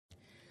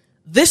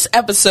This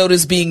episode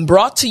is being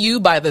brought to you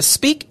by the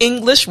Speak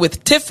English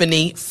with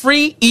Tiffany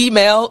free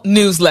email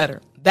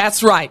newsletter.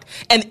 That's right,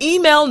 an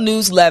email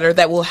newsletter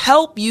that will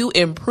help you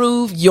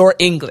improve your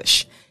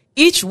English.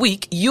 Each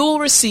week, you'll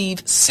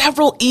receive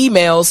several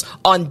emails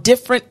on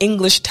different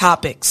English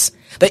topics.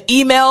 The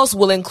emails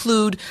will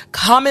include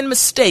common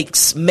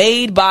mistakes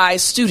made by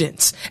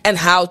students and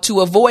how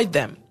to avoid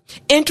them,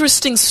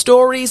 interesting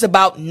stories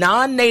about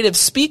non-native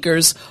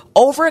speakers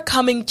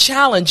overcoming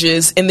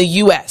challenges in the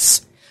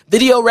U.S.,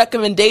 video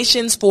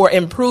recommendations for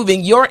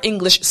improving your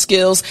English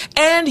skills,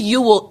 and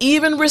you will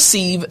even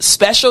receive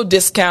special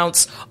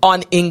discounts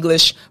on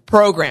English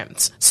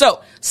programs.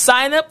 So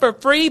sign up for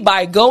free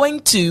by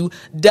going to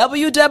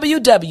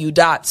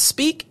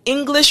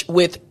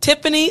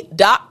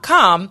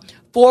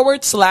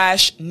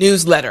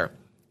www.speakenglishwithtiffany.com/newsletter.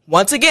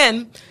 Once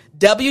again,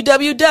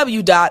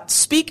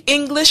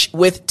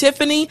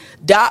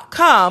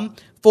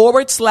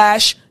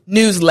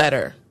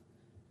 www.speakenglishwithtiffany.com/newsletter.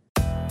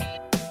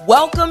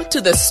 Welcome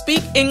to the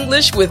Speak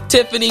English with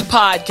Tiffany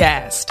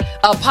podcast,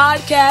 a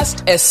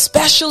podcast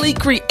especially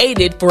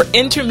created for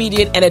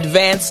intermediate and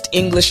advanced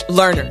English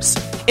learners.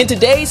 In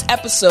today's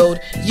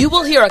episode, you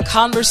will hear a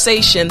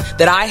conversation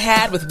that I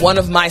had with one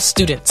of my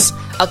students,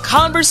 a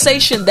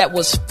conversation that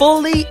was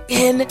fully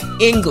in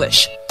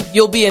English.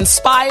 You'll be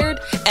inspired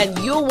and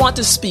you'll want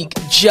to speak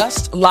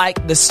just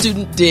like the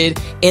student did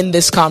in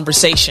this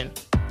conversation.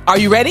 Are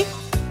you ready?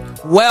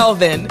 Well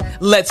then,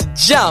 let's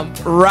jump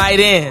right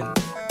in.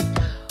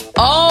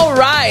 All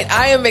right,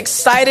 I am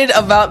excited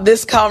about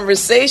this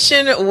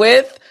conversation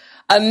with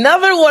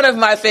another one of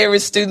my favorite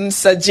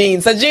students,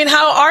 Sagine. Sagine,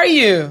 how are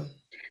you?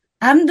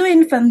 I'm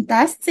doing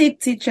fantastic,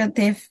 Teacher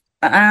Tiff.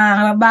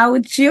 How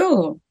about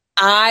you?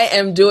 I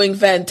am doing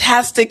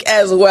fantastic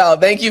as well.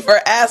 Thank you for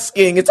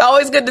asking. It's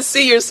always good to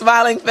see your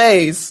smiling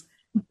face.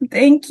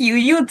 Thank you.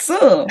 You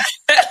too.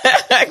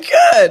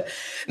 Good.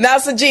 Now,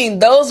 Sagine,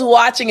 those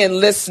watching and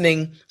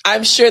listening,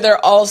 I'm sure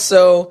they're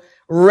also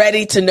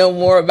ready to know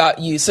more about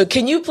you. So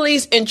can you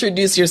please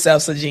introduce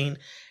yourself, Sagine?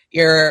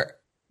 Your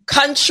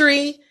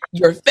country,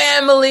 your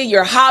family,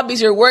 your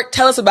hobbies, your work.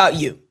 Tell us about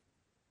you.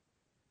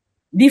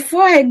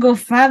 Before I go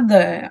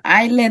further,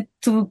 I like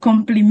to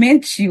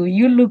compliment you.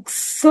 You look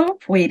so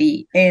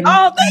pretty. And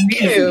oh, thank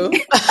you.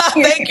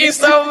 Thank you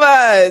so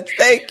much.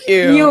 Thank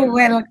you. You're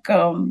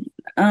welcome.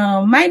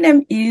 My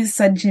name is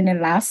Sagine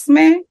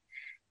Elasme,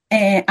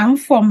 and I'm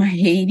from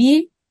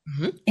Haiti,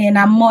 and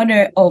I'm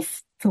mother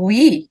of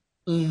 3.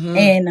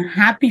 And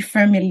happy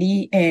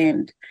family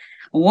and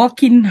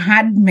working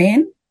hard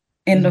man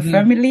in the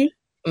family.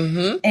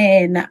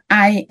 And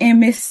I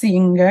am a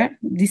singer.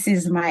 This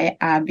is my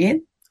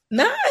habit.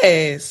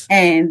 Nice.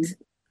 And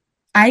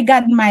I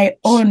got my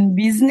own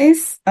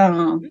business,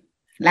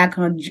 like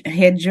a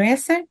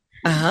hairdresser.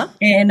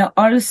 And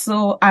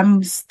also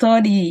I'm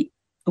study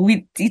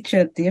with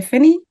Teacher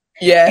Tiffany.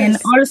 Yes. And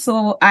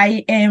also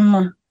I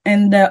am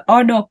in the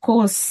other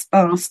course,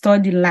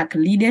 study like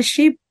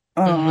leadership.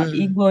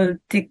 Eagle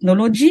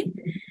technology.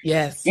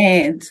 Yes.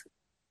 And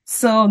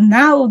so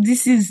now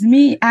this is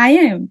me. I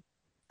am.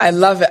 I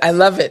love it. I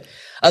love it.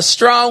 A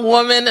strong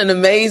woman, an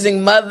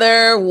amazing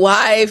mother,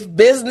 wife,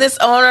 business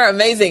owner.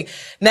 Amazing.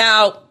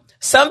 Now,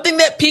 something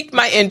that piqued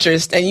my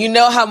interest, and you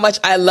know how much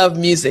I love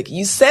music.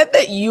 You said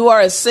that you are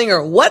a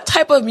singer. What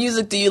type of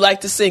music do you like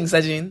to sing,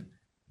 Sagine?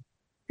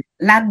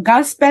 Like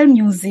gospel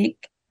music.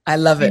 I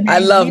love it. I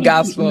love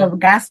gospel. Love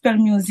gospel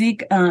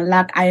music.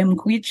 Like I am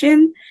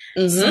Christian,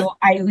 so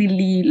I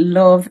really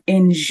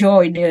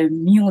enjoy the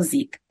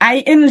music.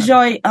 I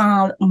enjoy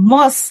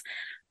most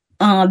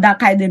that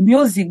kind of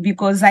music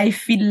because I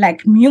feel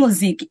like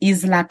music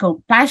is like a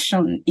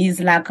passion. Is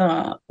like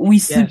we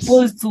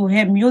supposed to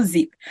have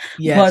music,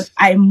 but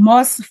I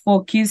must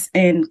focus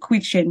on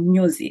Christian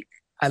music.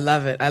 I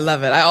love it. I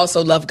love it. I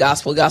also love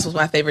gospel. Gospel is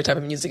my favorite type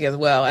of music as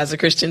well, as a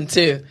Christian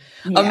too.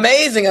 Yeah.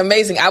 Amazing,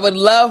 amazing. I would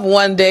love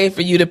one day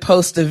for you to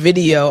post a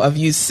video of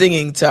you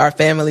singing to our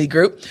family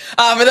group.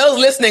 For those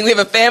listening, we have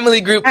a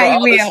family group for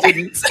all the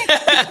students.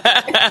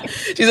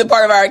 She's a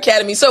part of our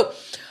academy. So,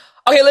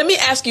 okay, let me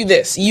ask you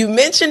this. You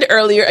mentioned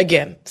earlier,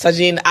 again,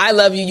 Sagine, I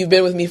love you. You've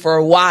been with me for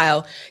a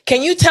while.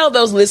 Can you tell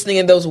those listening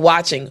and those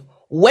watching,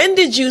 when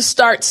did you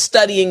start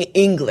studying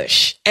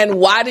English and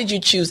why did you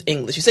choose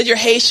English? You said you're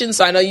Haitian,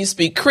 so I know you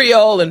speak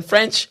Creole and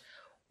French.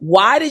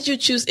 Why did you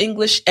choose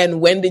English and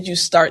when did you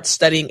start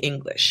studying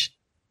English?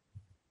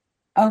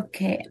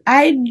 Okay,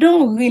 I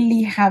don't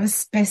really have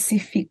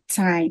specific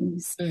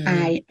times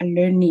I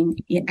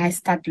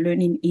start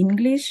learning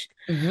English,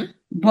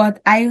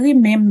 but I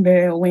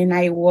remember when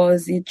I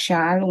was a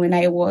child, when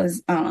I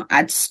was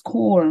at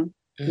school,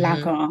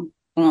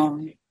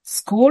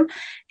 school,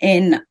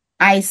 and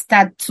I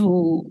start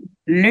to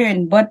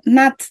learn, but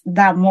not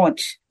that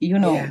much,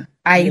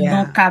 I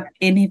don't cap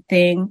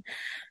anything.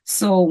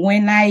 So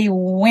when I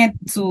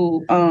went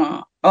to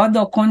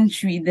other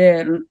country,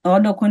 the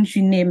other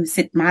country named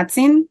St.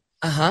 Martin,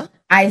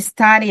 I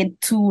started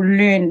to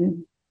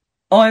learn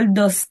all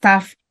the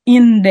stuff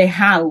in the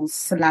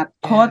house, like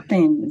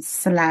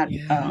curtains, like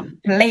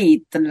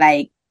plate,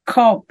 like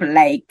cup,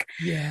 like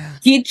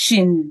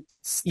kitchen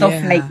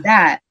stuff like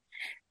that.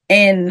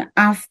 And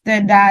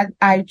after that,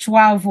 I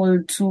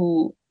traveled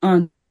to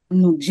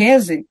New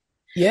Jersey.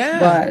 Yeah.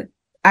 But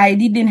I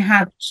didn't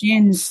have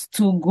chance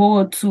to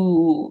go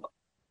to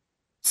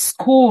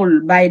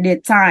school by the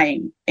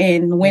time.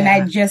 And when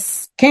I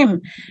just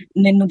came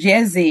in New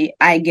Jersey,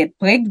 I get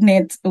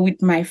pregnant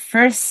with my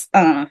first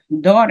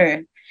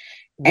daughter.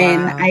 Wow.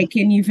 And I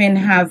can even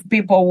have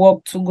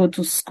paperwork to go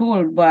to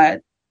school.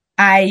 But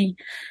I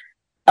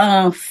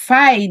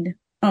find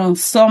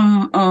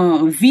some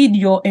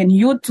video on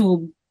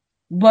YouTube,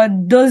 but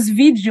those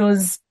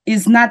videos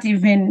is not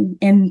even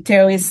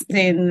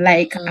interesting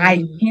like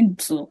I need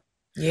to.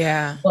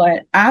 Yeah.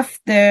 But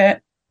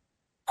after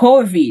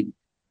COVID.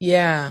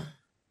 Yeah.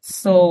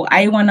 So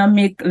I want to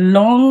make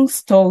long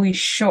story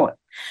short.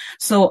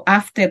 So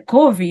after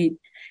COVID,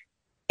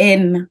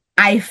 and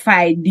I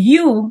find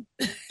you,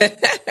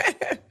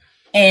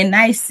 and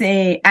I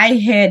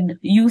heard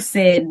you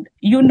said,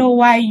 you know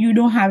why you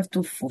don't have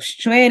to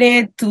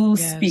frustrated to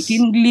speak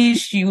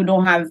English. You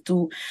don't have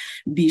to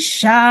be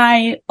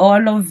shy,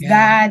 all of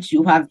that.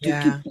 You have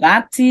to keep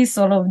practice,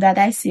 all of that.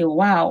 I say,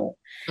 wow,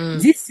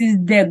 this is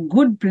the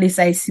good place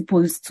I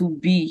supposed to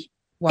be.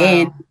 Wow.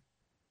 And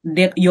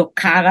your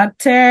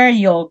character,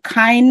 your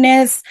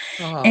kindness,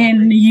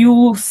 and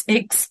you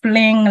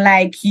explain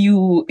like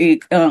you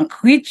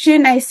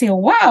Christian. I say,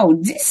 wow,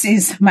 this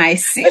is my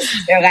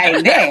sister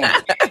right there.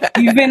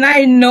 Even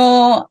I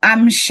know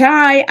I'm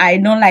shy, I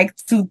don't like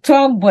to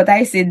talk, but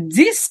I said,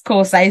 this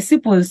course I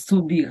supposed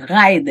to be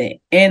right there.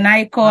 And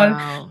I called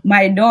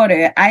my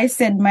daughter. I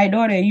said, my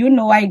daughter, you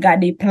know, I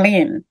got a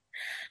plan.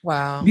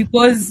 Wow.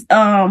 Because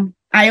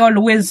I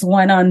always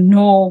want to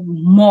know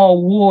more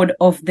word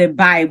of the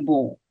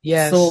Bible.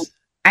 Yes. So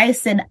I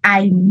said,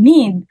 I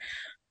need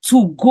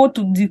to go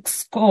to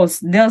this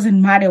course.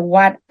 Doesn't matter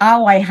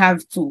how I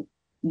have to,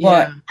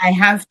 but I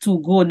have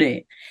to go there.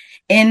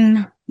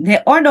 And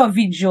the other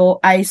video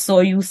I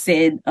saw, you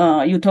said,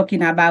 you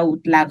talking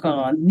about like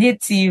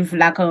native,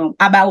 like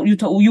about,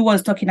 you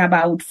was talking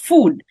about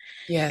food.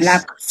 Yes.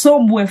 Like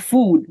Subway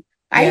food.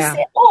 I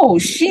said, oh,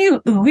 she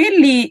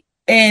really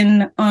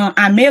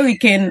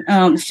American,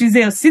 she's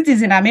a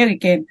citizen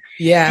American.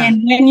 Yeah.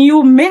 And when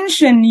you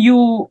mention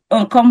you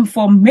come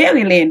from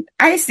Maryland,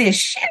 I say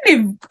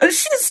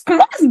she's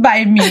close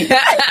by me.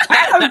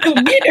 I have to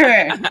meet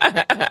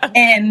her.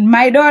 And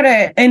my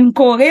daughter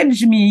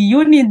encouraged me,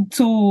 you need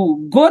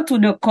to go to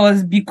the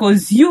course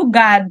because you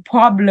got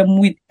problem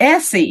with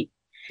essay.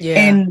 Yeah.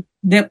 And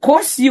the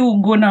course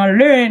you gonna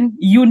learn,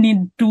 you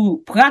need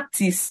to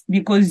practice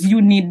because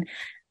you need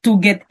to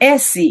get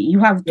essay. You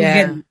have to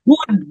get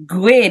good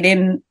grade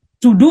and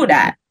to do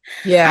that.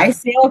 Yeah. I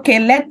say, okay,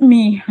 let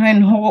me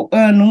enroll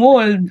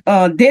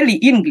daily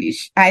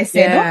English. I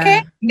said,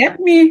 okay,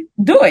 let me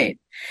do it.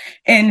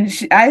 And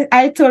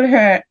I told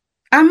her,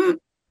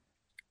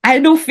 I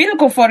don't feel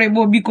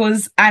comfortable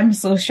because I'm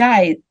so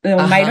shy.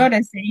 My daughter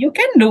said, you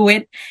can do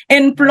it.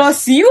 And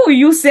plus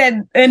you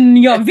said in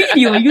your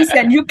video, you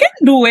said you can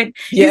do it.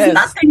 Yes. It's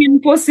nothing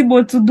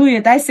impossible to do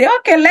it. I say,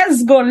 okay,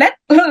 let's go. Let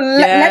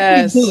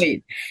me do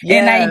it.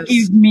 Yes. And I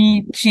give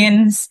me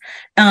chance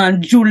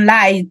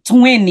July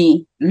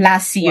 20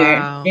 last year.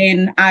 Wow.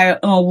 And I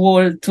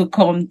will to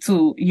come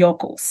to your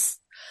course.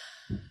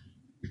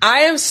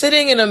 I am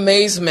sitting in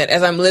amazement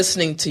as I'm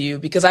listening to you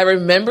because I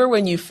remember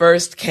when you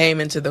first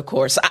came into the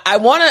course. I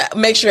want to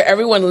make sure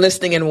everyone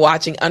listening and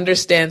watching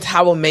understands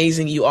how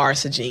amazing you are,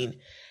 Sagine.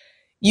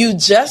 You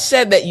just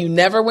said that you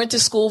never went to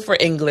school for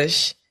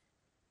English.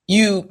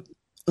 You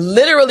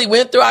literally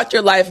went throughout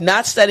your life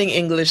not studying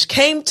English,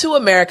 came to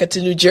America,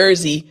 to New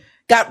Jersey,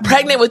 got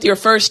pregnant with your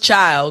first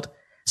child.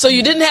 So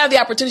you didn't have the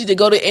opportunity to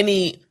go to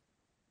any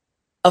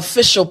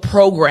official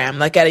program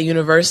like at a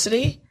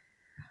university.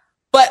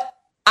 But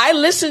I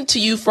listened to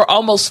you for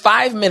almost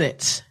 5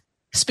 minutes,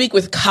 speak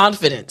with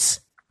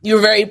confidence. You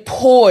were very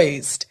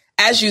poised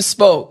as you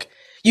spoke.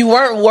 You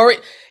weren't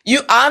worried.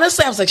 You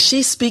honestly, I was like,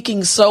 she's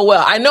speaking so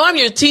well. I know I'm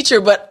your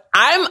teacher, but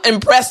I'm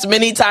impressed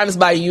many times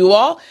by you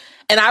all.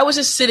 And I was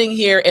just sitting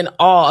here in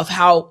awe of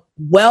how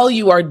well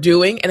you are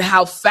doing and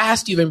how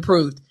fast you've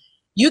improved.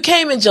 You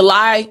came in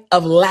July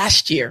of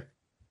last year.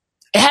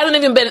 It hasn't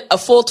even been a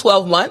full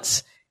 12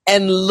 months.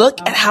 And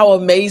look at how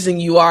amazing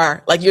you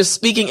are. Like you're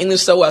speaking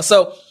English so well.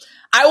 So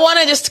I want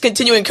to just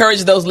continue to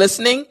encourage those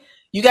listening.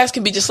 You guys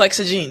can be just like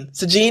Sagine.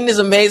 Sagine is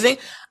amazing.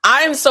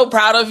 I am so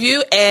proud of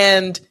you.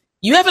 And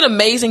you have an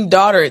amazing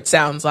daughter, it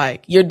sounds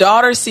like. Your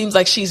daughter seems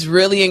like she's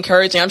really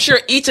encouraging. I'm sure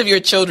each of your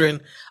children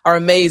are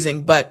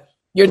amazing, but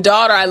your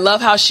daughter, I love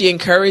how she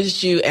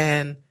encouraged you.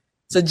 And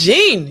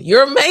Sagine,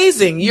 you're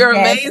amazing. You're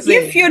amazing.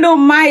 If you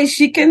don't mind,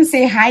 she can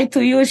say hi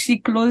to you. She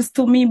close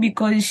to me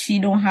because she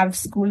don't have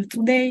school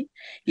today.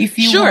 If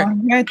you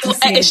want her to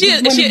say, is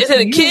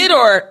it a kid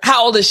or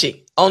how old is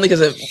she? Only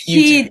because of YouTube.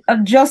 She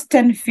just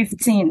turned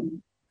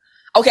 15.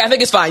 Okay, I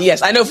think it's fine.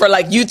 Yes, I know for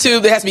like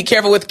YouTube, they have to be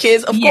careful with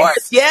kids. Of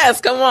course. Yes,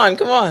 come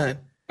on.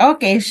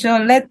 Okay, so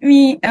let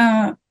me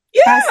ask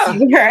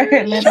you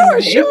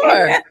her.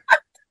 Sure.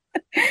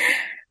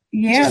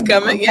 Yeah, She's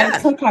coming. because I Yeah.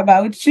 talk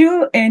about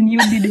you and you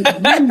did a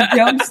good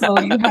job, so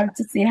you have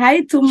to say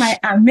hi to my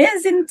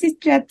amazing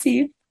teacher,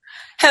 Tiff.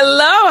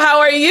 Hello. How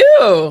are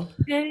you?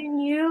 Good,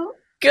 and you?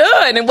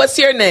 Good. And what's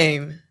your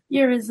name?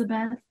 You're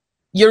Elizabeth.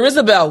 You're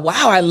Isabel.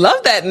 Wow. I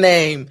love that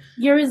name.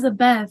 You're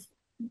Elizabeth.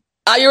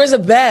 You're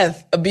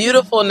Isabeth. A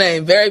beautiful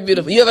name. Very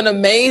beautiful. You have an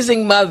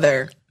amazing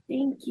mother.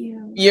 Thank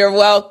you. You're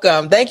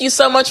welcome. Thank you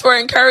so much for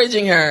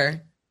encouraging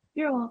her.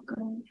 You're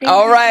welcome.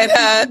 All right,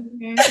 hon.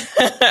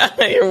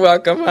 You're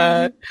welcome,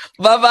 hon.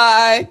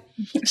 Bye-bye.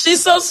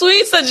 She's so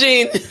sweet,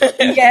 Sagine.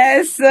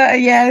 Yes,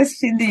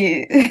 she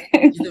did.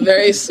 She's a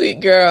very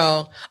sweet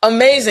girl.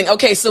 Amazing.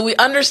 Okay, so we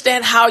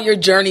understand how your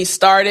journey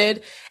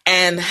started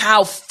and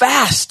how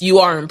fast you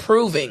are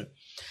improving.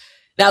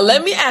 Now,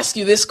 let me ask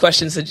you this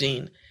question,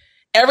 Sagine.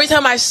 Every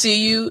time I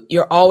see you,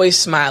 you're always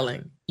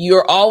smiling.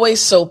 You're always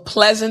so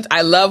pleasant.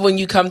 I love when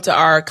you come to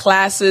our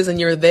classes and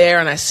you're there,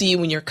 and I see you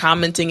when you're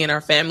commenting in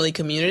our family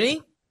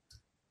community.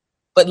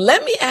 But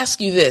let me ask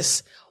you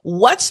this.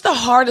 What's the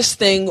hardest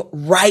thing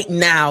right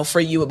now for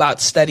you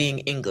about studying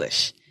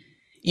English?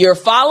 You're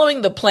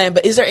following the plan,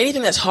 but is there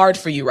anything that's hard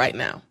for you right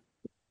now?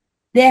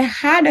 The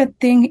harder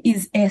thing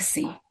is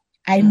essay.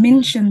 I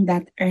mentioned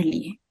that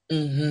earlier.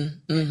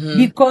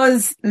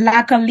 Because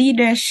like a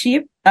leader,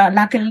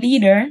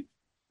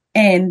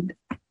 and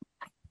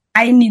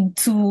I need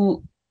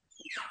to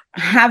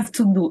have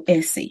to do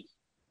essay.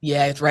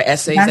 Yeah, it's right.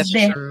 Essays, that's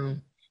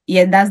true.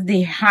 Yeah, that's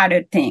the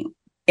harder thing.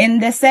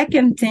 And the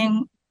second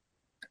thing,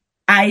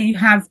 I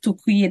have to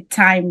create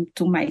time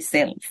to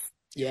myself.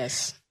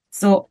 Yes.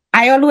 So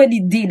I already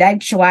did. I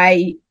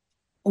try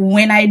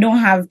when I don't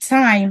have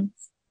time.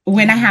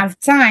 When I have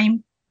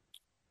time,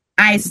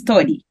 I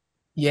study.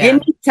 Yeah.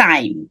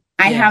 Anytime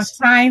I have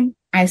time,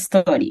 I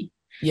study.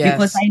 Yes.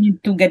 Because I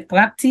need to get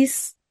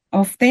practice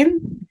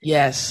often.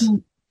 Yes.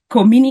 To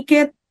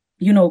communicate.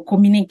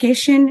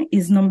 Communication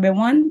is number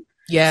one.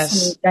 Yes.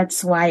 So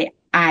that's why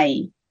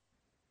I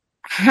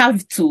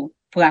have to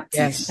practice.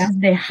 Yes. That's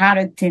the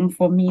harder thing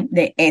for me,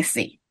 the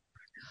essay.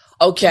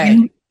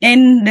 Okay.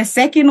 And the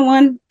second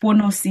one,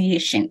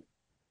 pronunciation.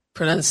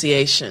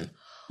 Pronunciation.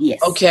 Yes.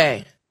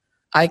 Okay.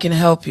 I can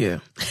help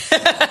you.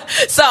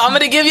 So I'm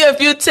going to give you a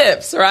few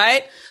tips,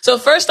 right? So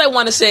first I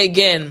want to say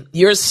again,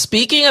 your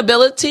speaking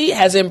ability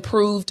has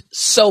improved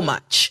so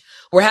much.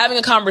 We're having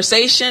a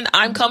conversation.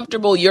 I'm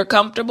comfortable. You're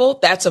comfortable.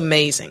 That's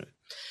amazing.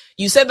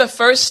 You said the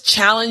first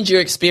challenge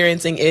you're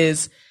experiencing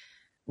is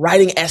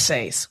writing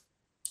essays.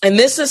 And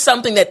this is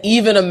something that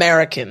even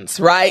Americans,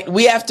 right?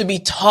 We have to be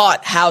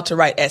taught how to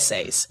write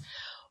essays.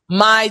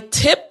 My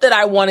tip that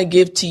I want to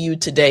give to you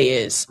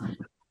today is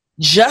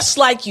just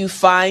like you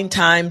find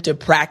time to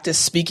practice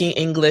speaking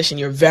English and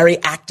you're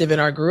very active in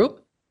our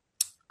group,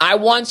 I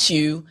want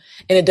you,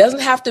 and it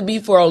doesn't have to be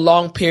for a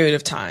long period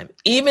of time,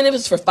 even if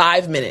it's for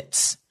 5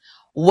 minutes.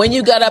 When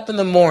you got up in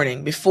the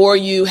morning, before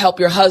you help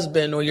your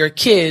husband or your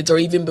kids, or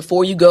even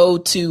before you go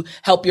to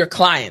help your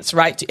clients,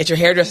 right? At your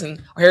hair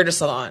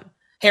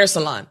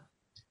salon,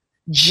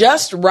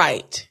 just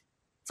write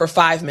for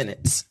 5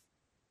 minutes.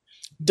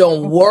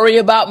 Don't worry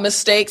about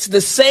mistakes. The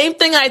same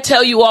thing I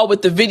tell you all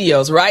with the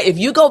videos, right? If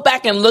you go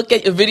back and look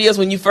at your videos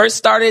when you first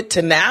started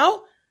to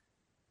now,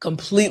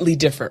 completely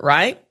different,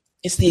 right?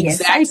 It's the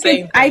exact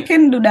same thing. I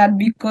can do that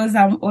because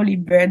I'm early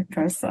bird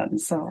person.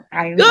 So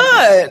Good.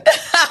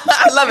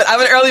 I love it.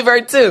 I'm an early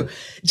bird too.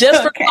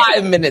 Just for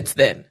 5 minutes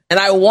then. And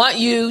I want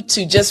you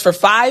to just for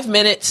 5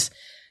 minutes,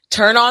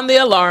 turn on the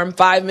alarm,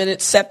 5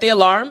 minutes, set the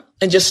alarm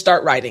and just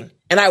start writing.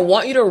 And I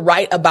want you to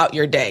write about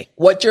your day,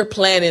 what your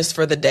plan is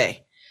for the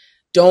day.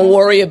 Don't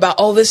worry about,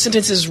 this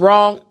sentence is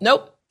wrong.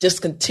 Nope.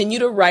 Just continue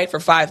to write for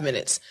 5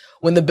 minutes.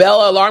 When the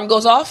bell alarm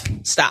goes off,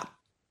 stop.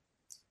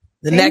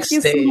 Thank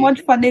you so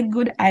much for the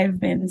good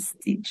advice,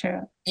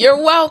 teacher.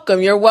 You're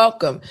welcome. You're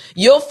welcome.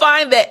 You'll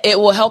find that it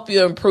will help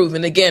you improve.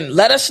 And again,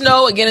 let us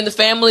know again in the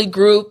family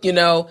group,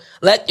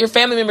 let your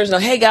family members know,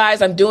 hey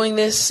guys, I'm doing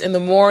this in the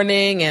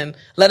morning, and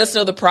let us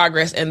know the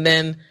progress. And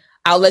then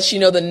I'll let you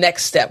know the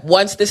next step.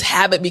 Once this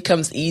habit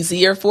becomes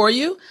easier for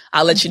you,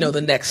 I'll let you know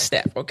the next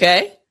step.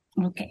 Okay.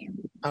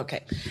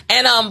 Okay.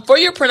 And, for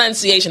your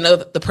pronunciation,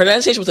 the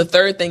pronunciation was the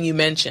third thing you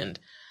mentioned.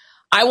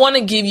 I want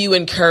to give you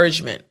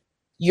encouragement.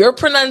 Your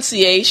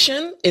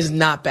pronunciation is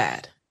not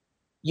bad.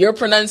 Your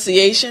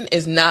pronunciation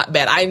is not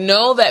bad. I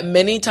know that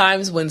many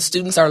times when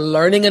students are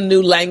learning a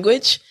new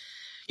language,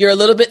 you're a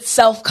little bit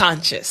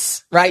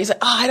self-conscious, right? You say,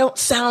 I don't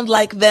sound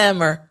like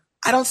them, or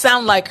I don't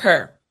sound like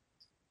her.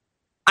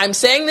 I'm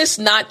saying this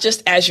not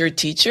just as your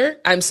teacher.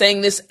 I'm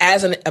saying this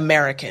as an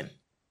American.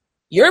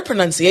 Your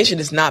pronunciation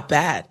is not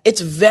bad.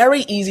 It's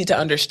very easy to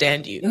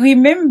understand you.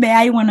 Remember,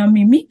 I want to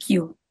mimic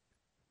you.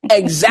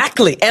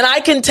 Exactly. And I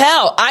can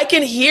tell, I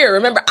can hear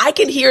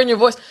in your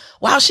voice,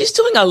 wow, she's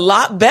doing a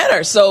lot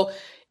better. So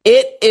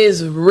it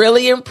is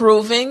really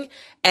improving,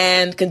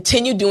 and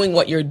continue doing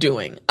what you're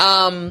doing.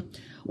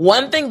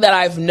 One thing that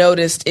I've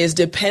noticed is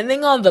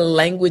depending on the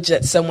language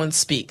that someone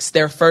speaks,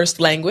 their first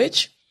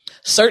language,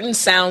 certain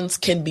sounds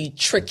can be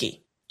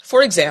tricky.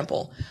 For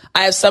example,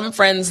 I have some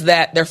friends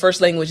that their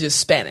first language is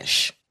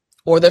Spanish.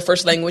 or their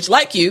first language,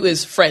 like you,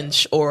 is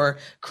French or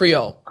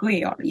Creole.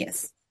 Creole,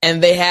 yes.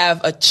 And they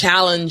have a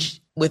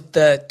challenge with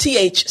the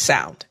TH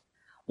sound.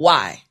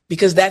 Why?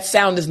 Because that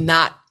sound is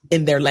not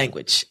in their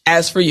language.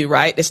 As for you,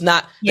 right? It's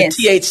not Yes.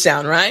 the TH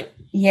sound, right?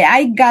 Yeah,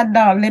 I got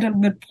a little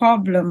bit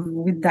problem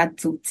with that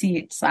too,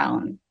 TH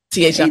sound.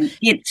 TH sound. And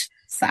H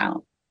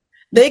sound.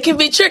 They can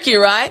be tricky,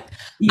 right?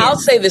 Yes. I'll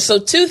say this. So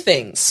two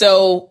things.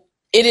 So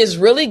it is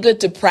really good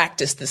to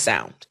practice the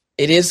sound.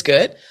 It is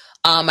good.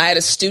 I had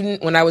a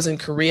student when I was in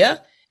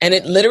Korea, and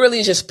it literally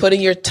is just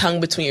putting your tongue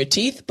between your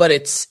teeth, but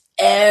it's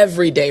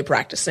every day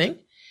practicing.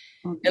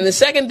 Okay. And the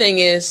second thing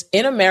is,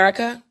 in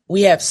America,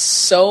 we have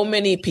so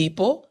many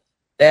people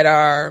that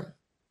are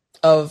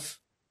of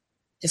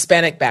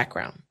Hispanic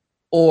background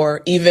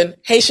or even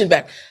Haitian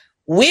background.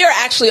 We are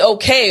actually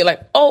okay.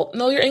 Like, oh,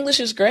 no, your English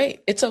is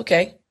great. It's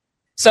okay.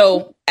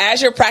 So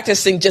as you're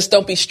practicing, just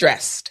don't be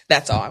stressed.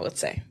 That's all I would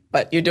say.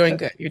 But you're doing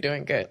good. You're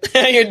doing good.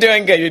 You're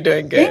doing good. You're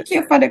doing good. Thank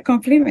you for the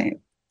compliment.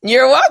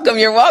 You're welcome.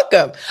 You're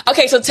welcome.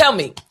 Okay, so tell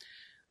me,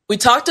 we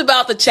talked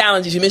about the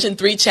challenges. You mentioned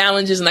 3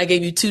 challenges, and I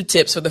gave you 2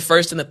 tips for the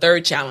first and the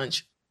third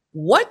challenge.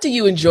 What do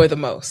you enjoy the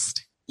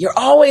most? You're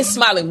always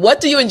smiling.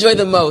 What do you enjoy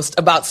the most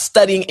about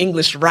studying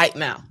English right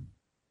now?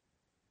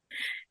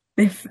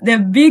 The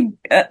big,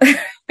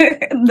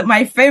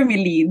 my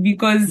family,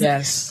 because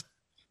Yes.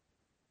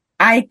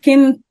 I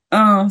can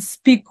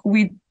speak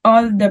with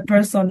all the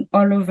person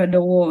all over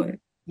the world.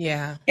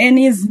 Yeah. And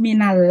it's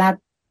mean a lot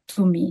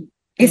to me,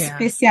 Yeah.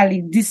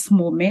 especially this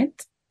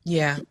moment.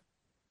 Yeah.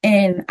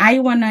 And I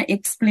want to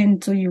explain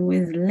to you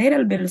a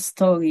little bit of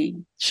story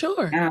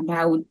Sure.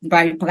 about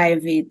my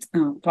private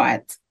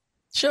part.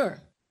 Sure.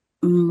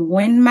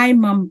 When my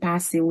mom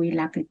passed away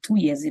like 2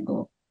 years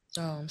ago,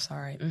 Oh, I'm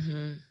sorry.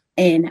 Mm-hmm.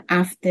 and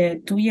after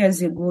 2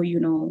 years ago, you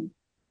know,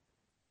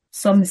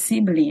 some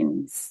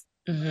siblings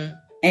Mm-hmm.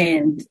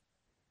 and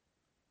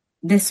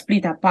they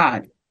split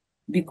apart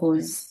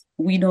because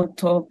we don't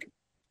talk,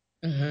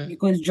 Mm-hmm.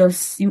 because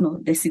just, you know,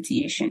 the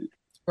situation.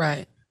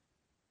 Right.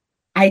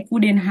 I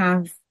couldn't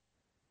have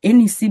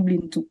any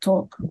sibling to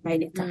talk by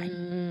the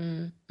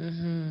time.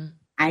 Mm-hmm.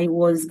 I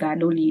was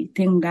God only.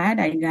 Thank God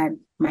I got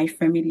my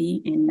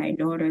family and my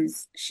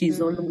daughters. She's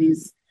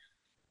always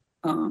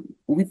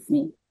with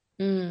me.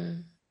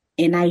 Mm.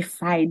 And I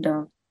find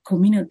the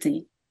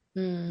community,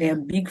 Mm. their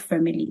big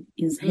family,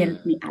 is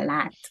helped me a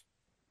lot.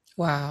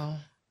 Wow.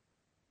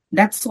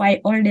 That's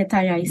why all the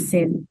time I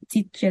said,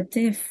 Teacher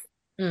Tiff,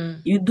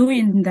 you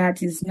doing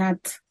that is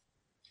not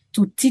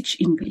to teach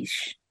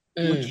English,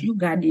 but you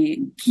got a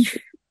gift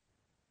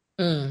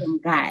from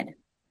God.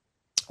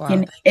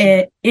 Wow.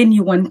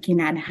 Anyone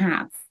cannot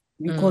have,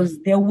 because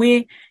the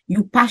way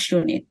you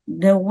passionate,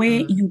 the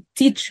way you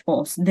teach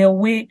us, the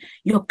way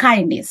your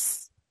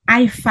kindness,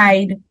 I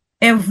find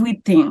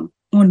everything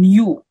on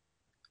you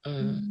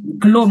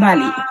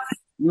globally,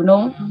 you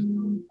know.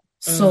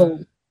 So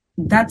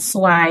that's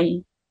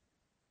why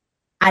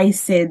I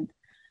said,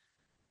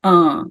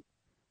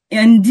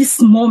 in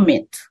this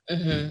moment,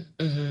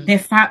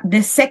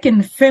 the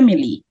second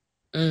family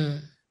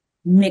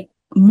make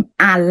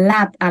a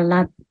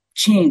lot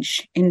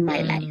change in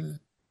my life.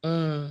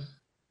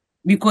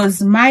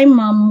 Because my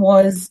mom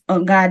was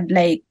got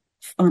like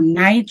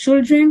 9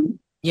 children.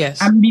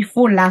 Yes. I'm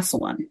before last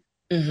one.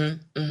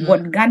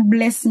 But God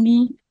bless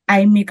me,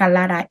 I make a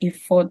lot of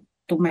effort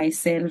to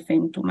myself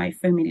and to my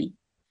family.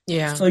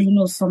 Yeah. So, you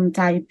know,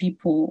 sometimes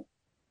people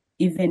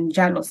even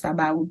jealous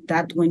about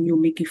that when you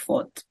make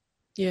effort.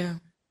 Yeah.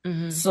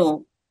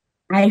 So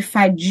I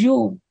find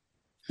you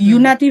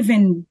not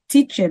even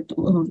teacher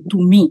to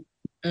me,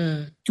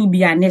 to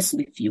be honest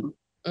with you.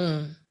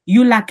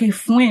 You like a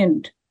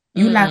friend,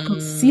 you like a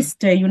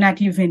sister, you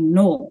not even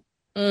know.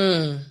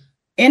 And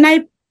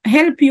I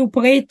help you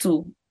pray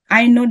too.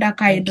 I know that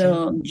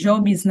the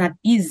job is not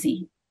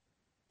easy.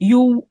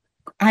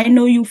 I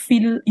know you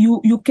feel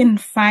you can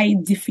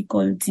find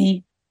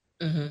difficulty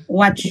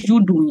what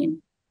you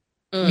doing,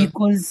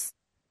 because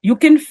you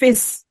can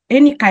face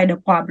any kind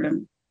of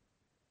problem.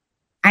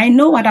 I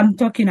know what I'm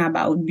talking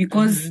about,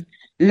 because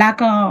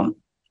like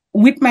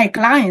with my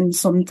clients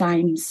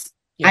sometimes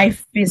I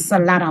face a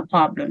lot of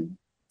problem.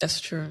 That's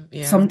true.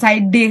 Yeah.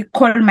 Sometimes they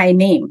call my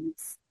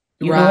names,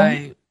 you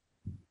know?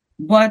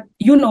 But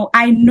you know,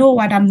 I know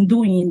what I'm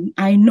doing.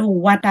 I know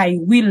what I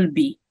will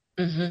be.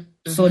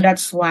 So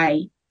that's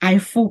why I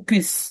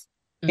focus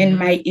in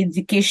my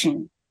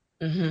education.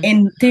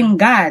 And thank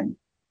God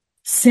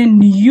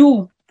send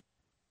you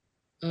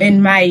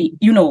in my,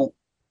 you know,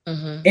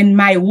 in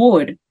my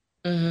word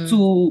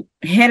to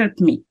help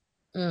me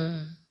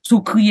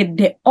to create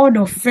the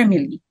other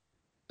family,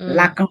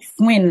 like a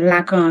friend,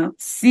 like a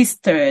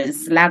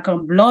sisters, like a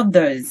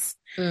brothers.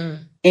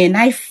 And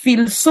I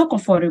feel so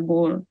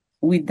comfortable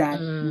with that.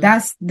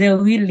 That's the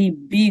really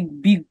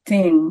big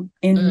thing,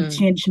 and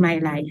change my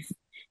life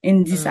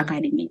in this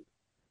academy.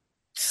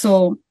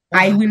 So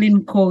I will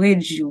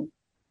encourage you.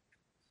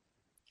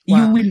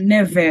 You will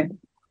never,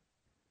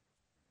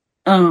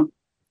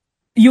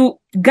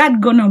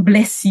 God gonna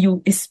bless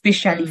you,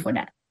 especially for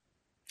that.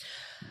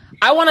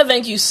 I want to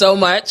thank you so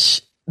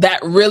much. that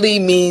really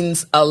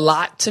means a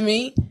lot to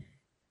me.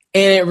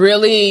 And it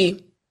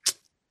really,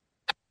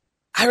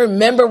 I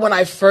remember when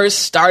I first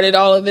started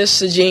all of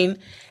this, Sagine,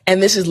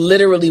 and this is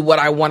literally what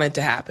I wanted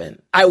to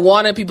happen. I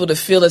wanted people to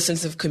feel a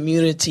sense of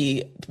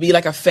community, to be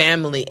like a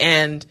family.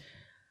 And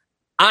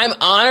I'm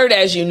honored,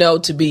 as you know,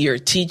 to be your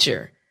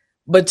teacher.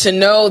 But to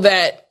know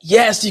that,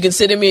 yes, you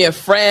consider me a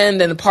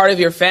friend and a part of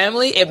your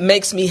family, it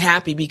makes me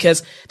happy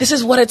because this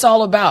is what it's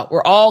all about.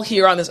 We're all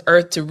here on this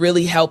earth to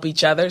really help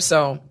each other.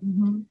 So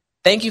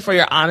thank you for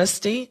your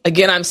honesty.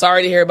 Again, I'm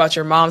sorry to hear about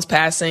your mom's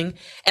passing.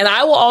 And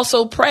I will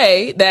also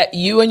pray that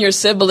you and your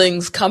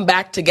siblings come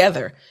back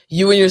together.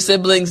 You and your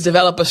siblings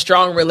develop a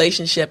strong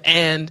relationship.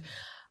 And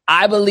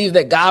I believe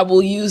that God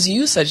will use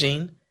you,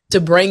 Sagine, to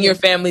bring your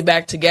family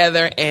back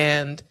together.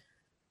 And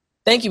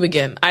thank you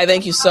again. I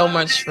thank you so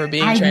much for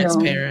being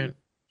transparent.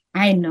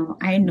 I know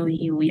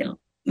he will.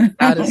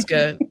 God is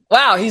good.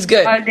 Wow, he's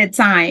good. All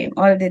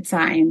the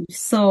time.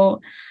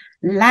 So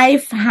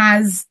life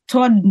has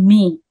taught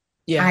me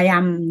I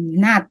am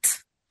not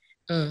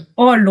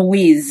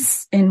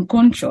always in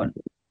control.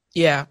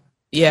 Yeah.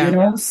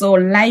 So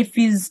life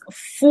is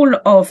full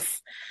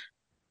of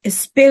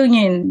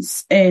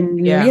experience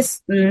and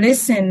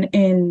lesson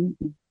and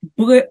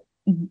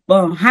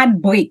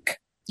heartbreak.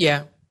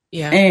 Yeah.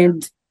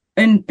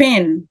 And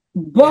pain,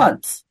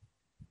 but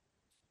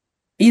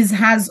it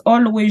has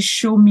always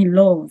shown me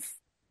love,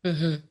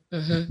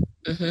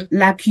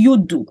 like you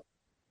do,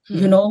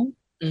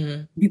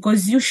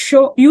 because you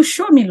show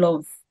me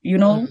love,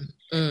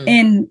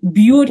 and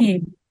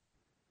beauty,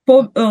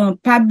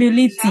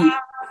 probability.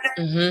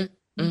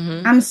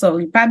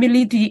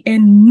 Probability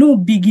and new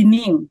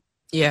beginning.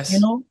 Yes,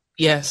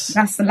 yes,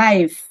 that's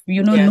life.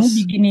 New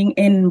beginning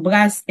and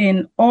brass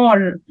and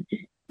all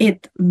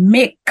it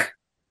make.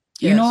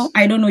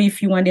 I don't know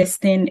if you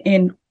understand,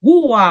 and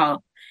who are,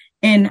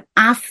 and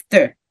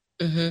after,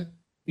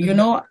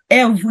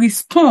 every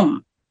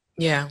storm,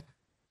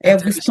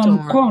 every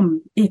storm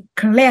come, it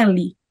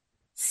clearly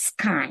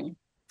sky.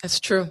 That's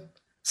true.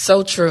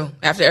 So true.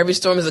 After every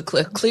storm is a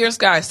clear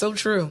sky. So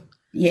true.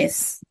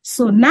 Yes.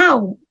 So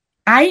now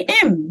I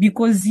am,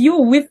 because you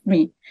with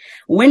me.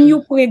 When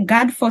you pray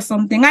God for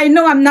something, I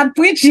know I'm not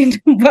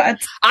preaching, but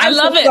I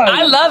love it.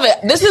 I love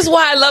it. This is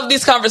why I love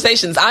these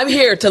conversations. I'm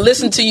here to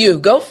listen to you.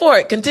 Go for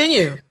it.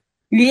 Continue.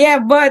 Yeah,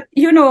 but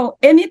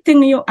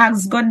anything you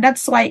ask God,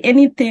 that's why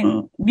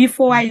anything,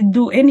 before I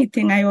do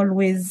anything, I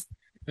always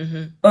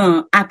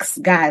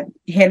ask God,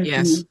 help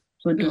me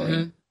to do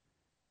it.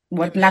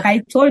 But like I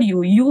told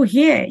you,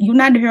 you're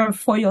not here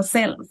for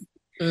yourself.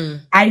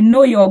 I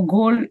know your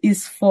goal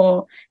is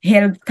for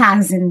help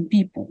thousand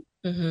people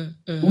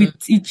with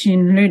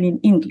teaching, learning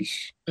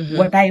English.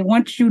 But I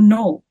want you to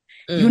know,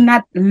 you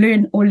not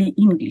learn only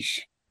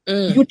English.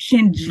 You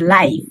change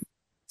life,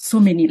 so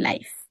many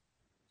life.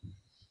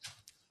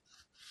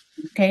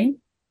 Okay?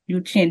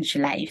 You change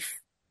life.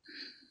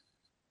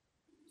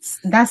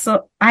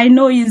 I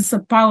know it's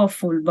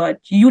powerful, but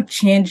you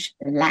change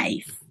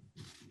life.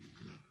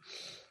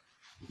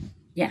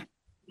 Yeah.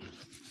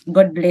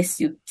 God bless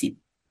you,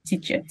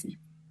 teacher.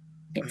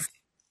 Yes.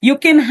 You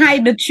can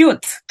hide the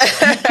truth.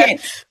 You can.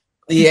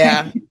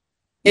 Yeah.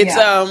 It's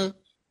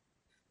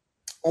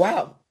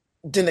wow.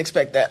 Didn't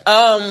expect that.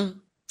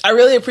 I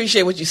really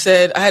appreciate what you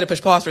said. I had to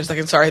push pause for a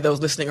second. Sorry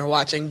those listening or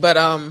watching. But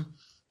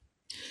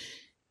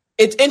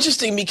it's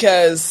interesting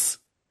because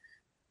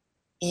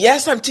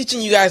yes, I'm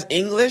teaching you guys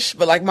English,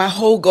 but like my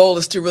whole goal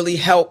is to really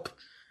help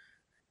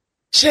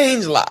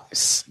change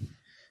lives.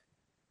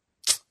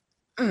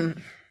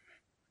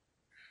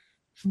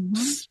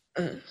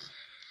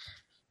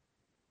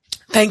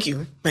 Thank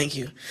you.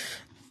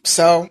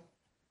 So,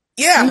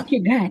 yeah. Thank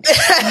you, God.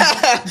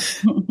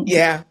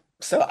 Yeah.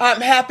 So I'm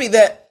happy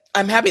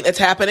that's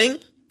happening,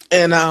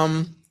 and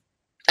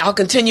I'll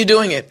continue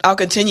doing it. I'll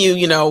continue,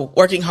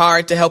 working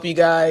hard to help you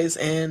guys,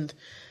 and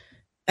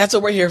that's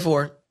what we're here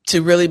for,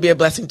 to really be a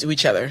blessing to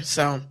each other.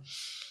 So,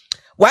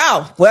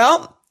 wow.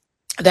 Well,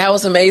 that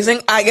was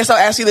amazing. I guess I'll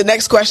ask you the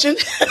next question.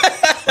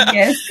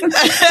 Yes.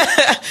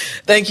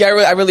 Thank you.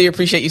 I really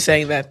appreciate you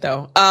saying that,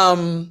 though.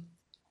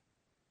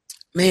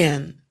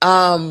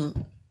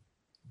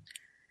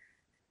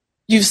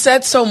 You've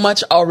said so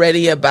much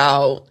already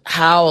about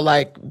how,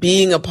 like,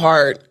 being a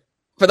part,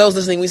 for those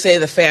listening, we say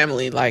the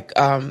family, like,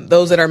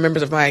 those that are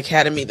members of my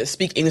academy, the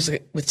Speak English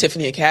with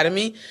Tiffany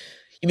Academy,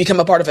 you become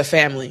a part of a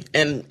family.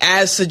 And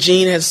as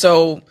Sagine has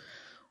so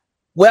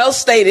well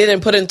stated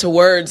and put into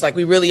words, like,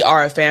 we really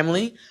are a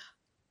family.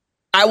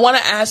 I want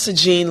to ask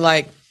Sagine,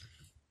 like,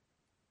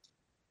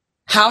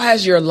 how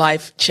has your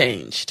life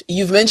changed?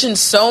 You've mentioned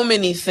so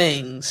many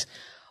things,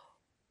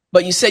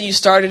 but you said you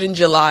started in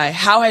July.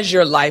 How has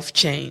your life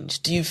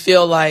changed? Do you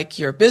feel like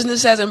your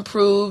business has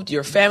improved,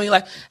 your family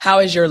life? How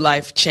has your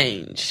life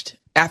changed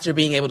after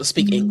being able to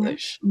speak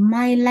English?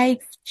 My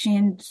life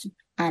changed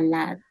a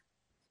lot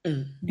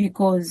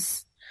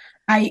because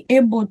I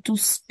able to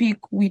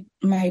speak with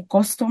my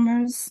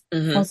customers,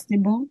 first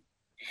of all.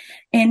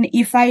 And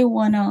if I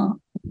want to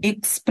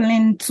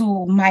explain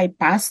to my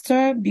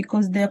pastor,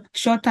 because the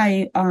church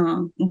I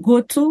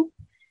go to,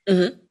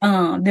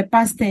 The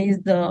pastor is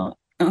the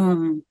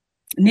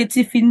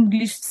native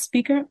English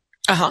speaker.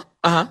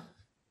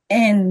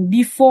 And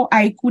before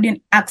I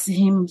couldn't ask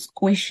him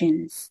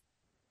questions.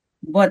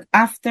 But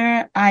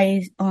after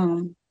I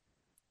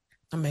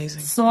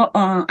amazing. So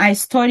I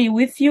study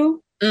with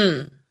you.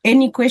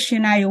 Any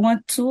question I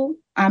want to,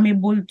 I'm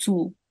able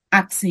to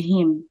ask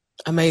him.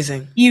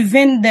 Amazing.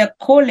 Even the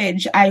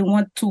college I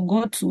want to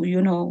go to,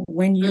 you know,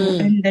 when you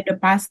enter the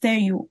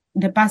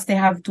pastor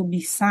have to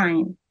be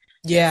signed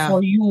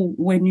for you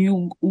when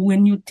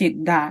you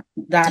take that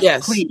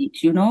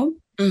credit, you know.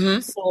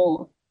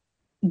 So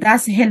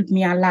that's helped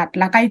me a lot.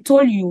 Like I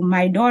told you,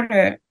 my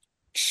daughter,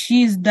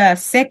 she's the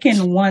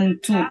second one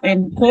to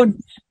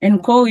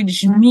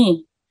encourage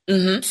me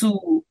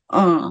to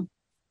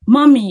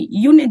mommy,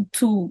 you need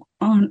to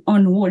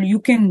enroll, you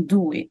can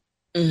do it.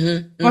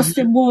 First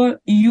of all,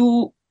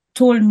 you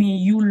told me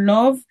you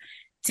love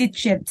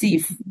teacher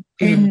Tiff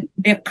and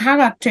the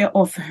character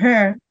of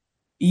her,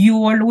 you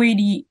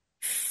already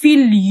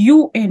feel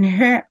you and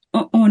her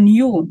on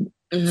you.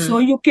 So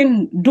you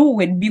can do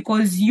it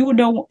because you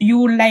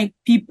like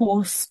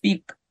people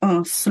speak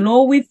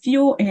slow with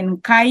you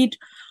and kind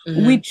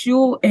with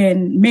you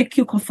and make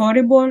you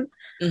comfortable.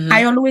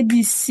 I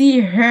already see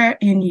her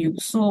in you.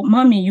 So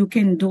mommy, you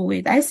can do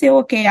it. I say,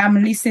 okay,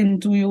 I'm listening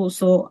to you,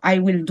 so I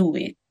will do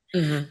it.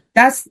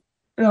 That's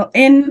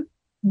and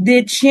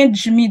they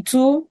changed me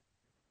too.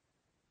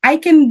 I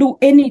can do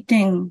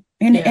anything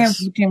and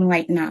everything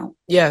right now.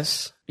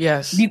 Yes.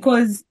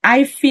 Because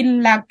I feel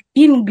like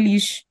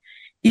English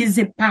is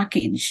a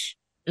package,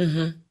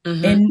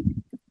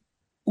 and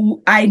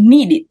I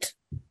need it.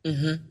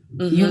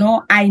 You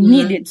know, I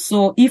need it.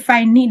 So if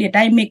I need it,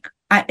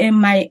 I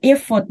am my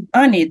effort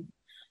on it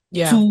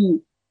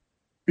to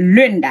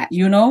learn that.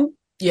 You know.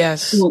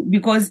 Yes. So,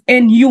 because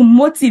you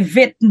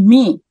motivate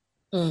me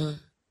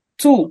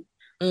to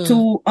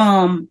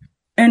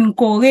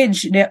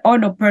encourage the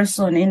other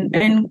person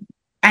and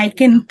I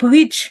can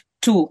preach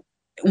too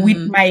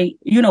with my,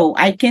 you know,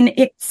 I can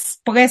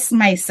express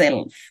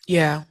myself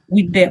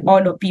with the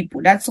other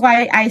people. That's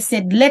why I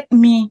said, let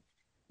me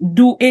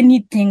do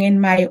anything in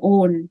my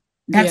own.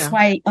 That's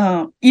why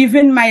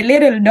even my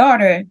little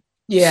daughter,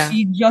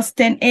 she just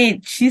turned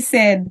 8. She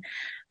said,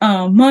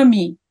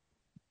 mommy,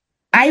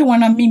 I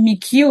want to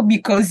mimic you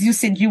because you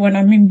said you want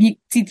to mimic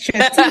teacher T.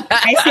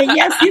 I said,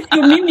 yes, if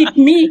you mimic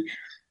me,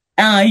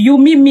 you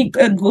mimic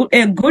a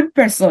good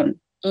person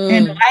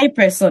and a right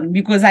person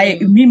because I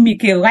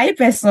mimic a right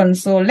person.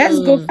 So let's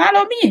go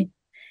follow me.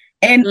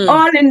 And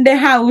all in the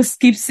house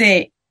keep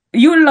saying,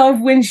 you love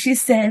when she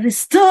said,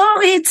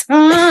 story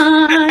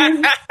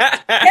time.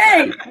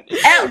 Hey,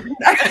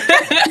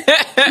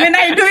 when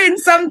I doing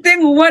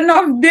something, one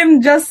of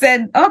them just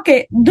said,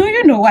 okay, do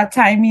you know what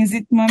time is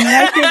it, mommy?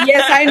 I said,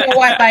 yes, I know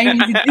what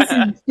time is it. This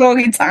is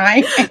story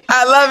time.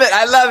 I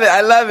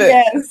love it.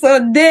 Yeah,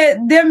 so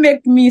they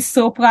make me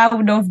so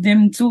proud of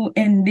them too,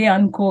 and they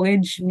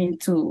encourage me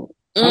to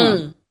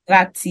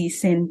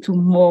practice and to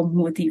more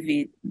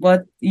motivate.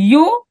 But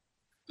you,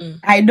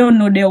 I don't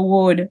know the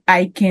word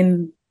I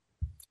can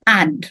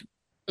add.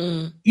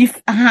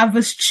 If I have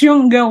a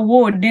stronger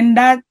word than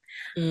that,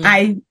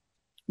 I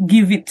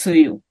give it to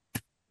you.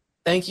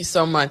 Thank you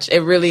so much.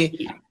 It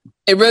really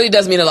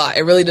does mean a lot.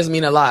 It really does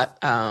mean a lot.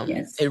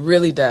 Yes. It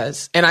really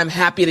does. And I'm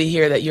happy to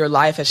hear that your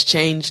life has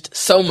changed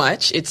so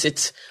much.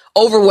 It's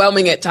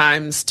overwhelming at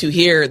times to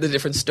hear the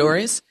different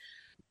stories.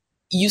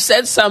 You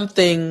said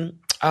something,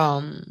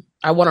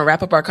 I want to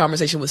wrap up our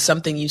conversation with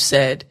something you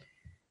said,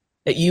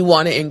 that you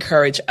want to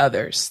encourage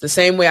others. The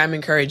same way I'm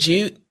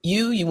encouraging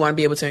you want to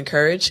be able to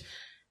encourage.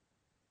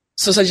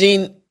 So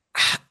Sagine,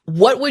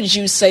 what would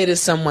you say to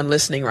someone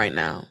listening right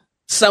now?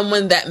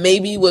 Someone that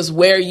maybe was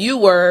where you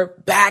were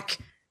back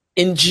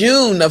in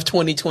June of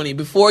 2020,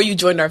 before you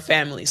joined our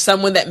family,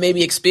 someone that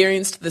maybe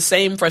experienced the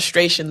same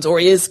frustrations or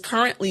is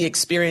currently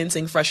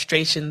experiencing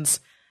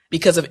frustrations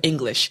because of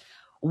English.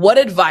 What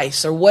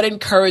advice or what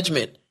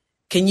encouragement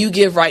can you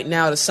give right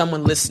now to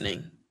someone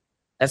listening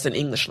that's an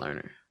English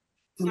learner?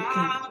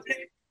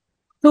 Okay.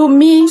 To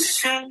me,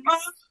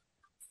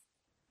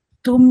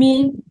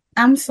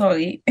 I'm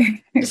sorry.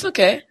 It's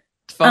okay.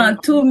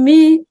 To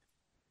me,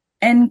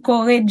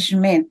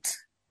 encouragement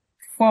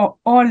for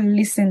all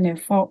listeners,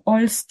 for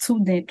all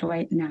students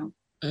right now.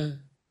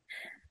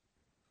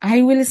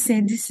 I will say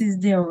this is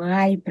the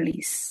right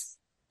place.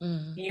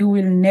 You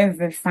will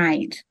never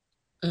find.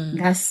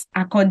 That's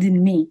according to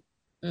me.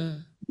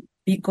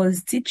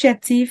 Because teacher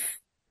Tiff,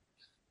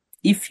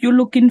 if you're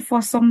looking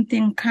for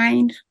something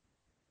kind,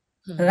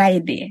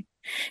 right there.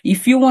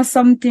 If you want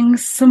something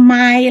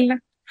smile,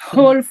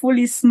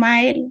 hopefully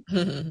smile,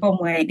 come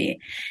right there.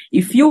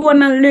 If you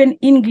want to learn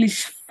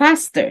English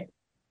faster,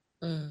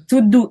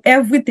 to do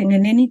everything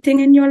and anything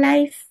in your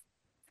life,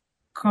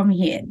 come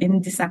here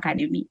in this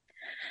academy.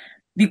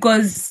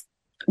 Because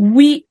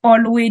we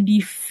already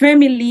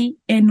family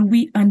and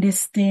we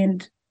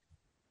understand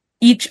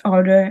each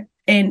other.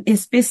 And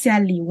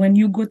especially when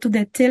you go to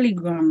the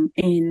Telegram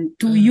and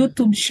to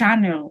YouTube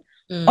channel,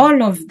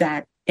 all of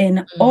that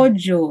and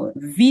audio,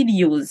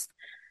 videos,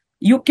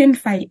 you can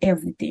find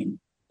everything.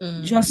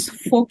 Mm-hmm. Just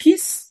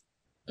focus,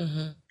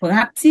 Mm-hmm.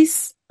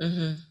 practice,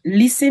 Mm-hmm.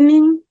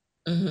 listening,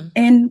 Mm-hmm.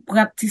 and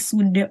practice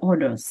with the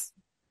others.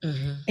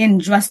 Mm-hmm.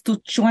 And just to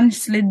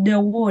translate the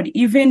word.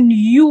 Even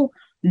you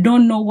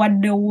don't know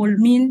what the word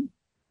means,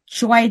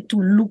 try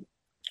to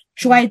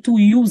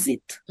use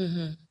it.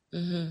 Mm-hmm.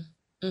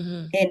 Mm-hmm.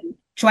 Mm-hmm. And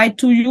try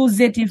to use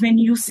it. Even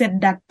you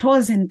said that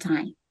 1,000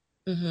 times,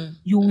 Mm-hmm.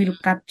 you will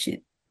capture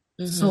it.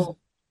 Mm-hmm. So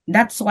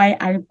that's why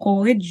I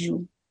encourage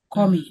you,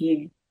 come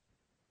here,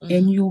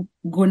 and you're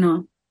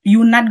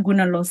not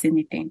gonna lose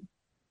anything.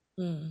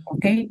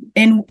 Okay?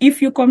 And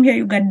if you come here,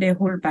 you got the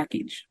whole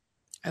package.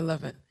 I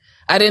love it.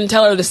 I didn't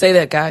tell her to say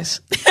that,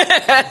 guys.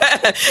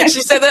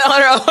 She said that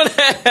on her own.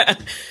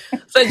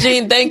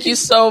 Sagine, thank you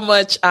so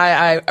much.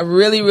 I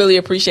really, really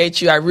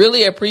appreciate you. I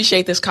really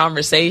appreciate this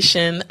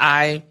conversation.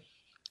 I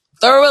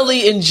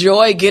thoroughly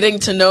enjoy getting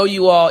to know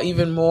you all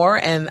even more.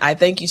 And I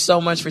thank you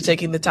so much for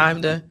taking the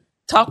time to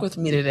talk with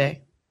me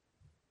today.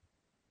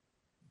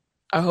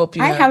 I hope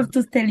you have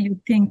to tell you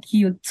thank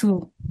you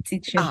too,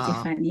 Teacher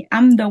Tiffany.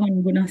 I'm the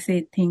one gonna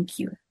say thank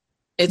you.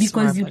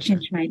 Because you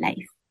changed my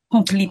life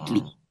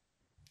completely.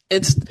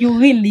 You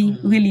really,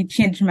 really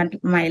changed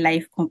my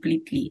life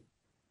completely.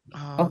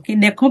 Okay,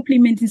 the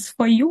compliment is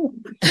for you.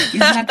 It's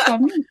not for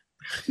me.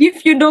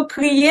 If you don't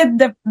create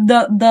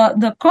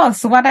the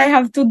course, what I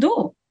have to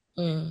do?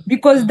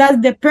 Because that's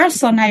the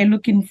person I'm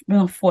looking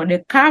for,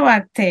 the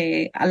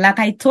character, like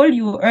I told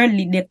you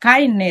early, the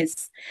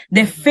kindness,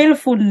 the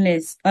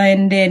faithfulness,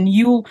 and then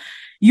you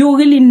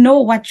really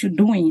know what you're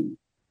doing.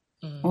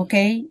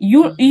 Okay,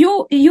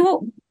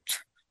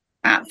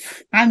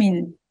 I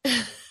mean,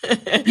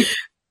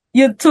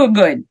 you're too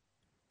good.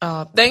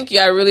 Thank you.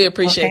 I really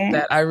appreciate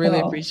that. I really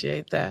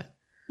appreciate that.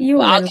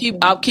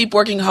 I'll keep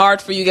working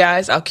hard for you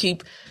guys. I'll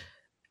keep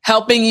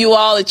helping you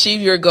all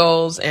achieve your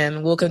goals,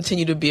 and we'll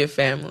continue to be a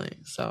family.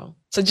 So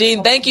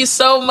Sagine, thank you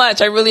so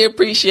much. I really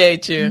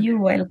appreciate you. You're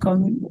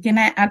welcome. Can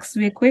I ask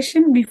you a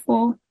question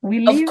before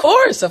we leave? Of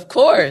course.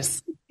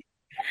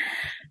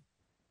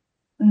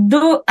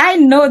 Do I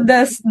know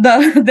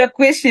the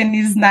question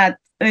is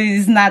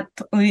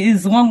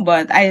wrong,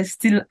 but I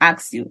still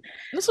ask you.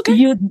 That's okay.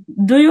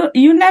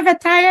 You never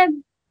tired?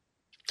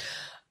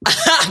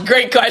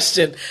 Great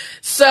question.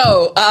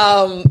 So,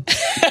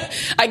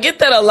 I get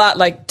that a lot.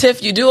 Like,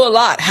 Tiff, you do a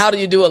lot. How do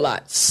you do a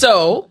lot?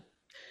 So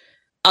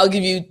I'll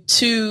give you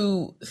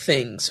two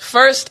things.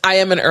 First, I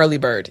am an early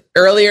bird.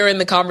 Earlier in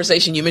the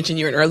conversation, you mentioned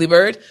you're an early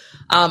bird.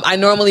 I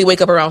normally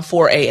wake up around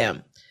 4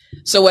 a.m.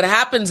 So what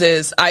happens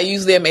is I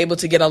usually am able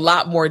to get a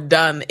lot more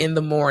done in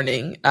the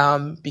morning,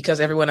 because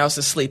everyone else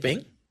is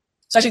sleeping.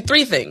 So actually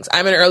three things.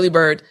 I'm an early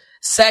bird.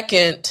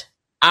 Second,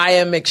 I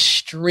am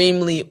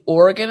extremely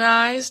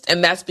organized,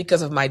 and that's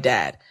because of my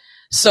dad.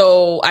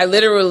 So I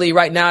literally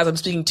right now, as I'm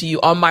speaking to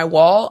you on my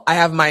wall, I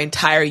have my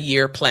entire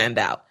year planned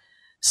out.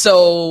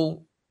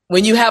 So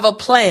when you have a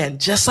plan,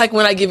 just like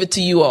when I give it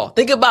to you all,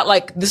 think about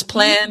like this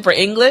plan for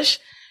English,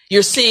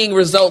 you're seeing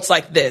results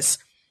like this.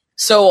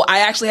 So I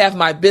actually have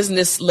my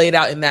business laid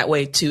out in that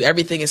way too.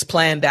 Everything is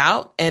planned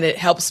out, and it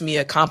helps me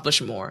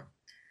accomplish more.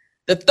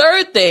 The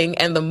third thing,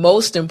 and the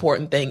most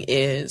important thing,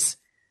 is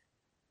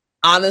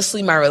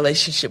honestly my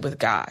relationship with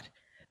God,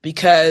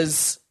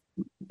 because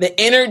the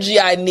energy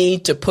I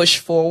need to push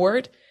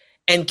forward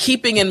and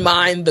keeping in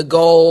mind the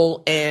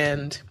goal,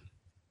 and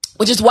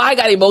which is why I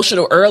got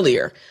emotional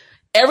earlier.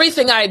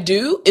 Everything I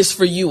do is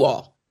for you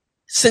all,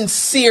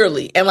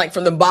 sincerely, and like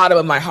from the bottom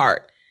of my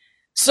heart.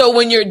 So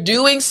when you're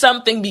doing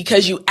something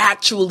because you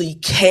actually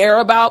care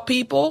about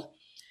people,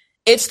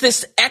 it's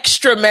this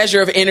extra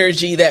measure of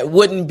energy that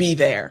wouldn't be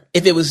there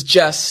if it was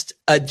just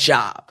a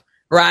job,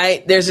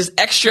 right? There's this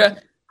extra,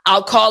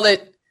 I'll call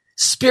it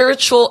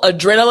spiritual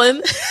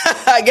adrenaline.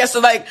 I guess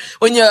like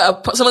when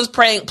someone's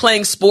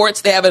playing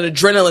sports, they have an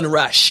adrenaline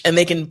rush and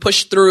they can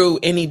push through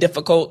any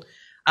difficult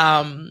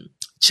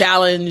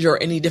challenge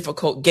or any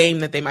difficult game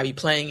that they might be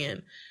playing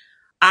in.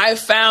 I've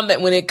found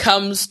that when it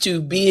comes to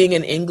being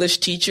an English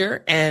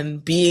teacher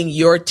and being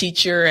your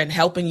teacher and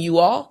helping you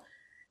all,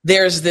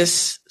 there's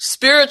this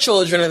spiritual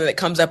adrenaline that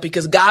comes up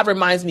because God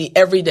reminds me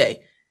every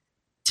day,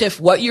 Tiff,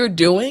 what you're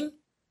doing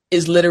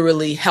is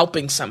literally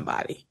helping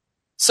somebody.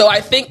 So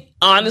I think,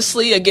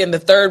 honestly, again, the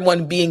third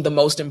one being the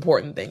most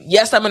important thing.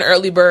 Yes, I'm an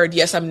early bird.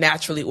 Yes, I'm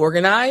naturally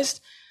organized.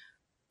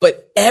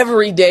 But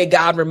every day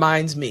God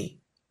reminds me,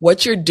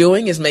 what you're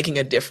doing is making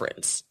a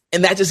difference.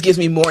 And that just gives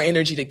me more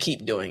energy to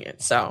keep doing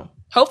it. So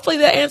hopefully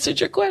that answered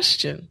your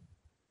question.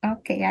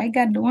 Okay, I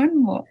got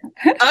one more.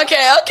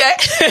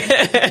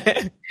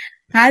 Okay.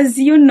 As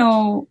you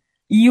know,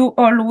 you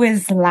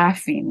always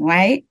laughing,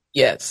 right?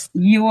 Yes.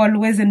 You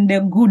always in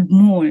the good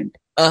mood.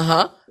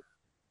 Uh-huh.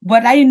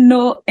 But I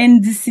know in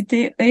this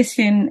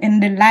situation, in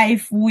the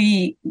life,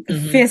 we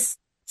face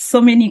so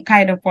many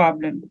kind of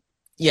problems.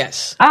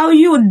 Yes. How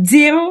you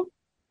deal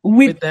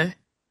with that,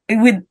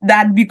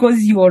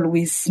 because you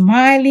always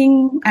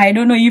smiling. I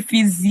don't know if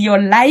it's your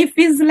life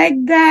is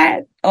like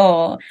that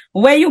or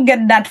where you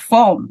get that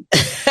from.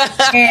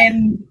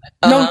 And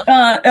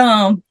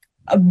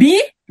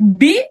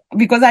B,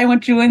 because I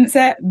want you to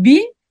answer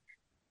B,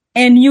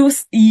 and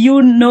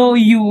you know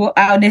you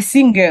are the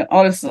singer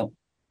also.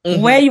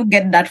 Where you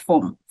get that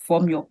from?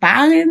 From your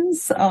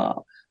parents?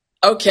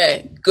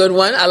 Okay, good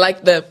one. I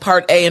like the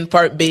part A and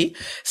part B.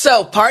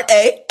 So part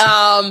A,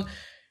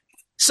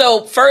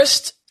 so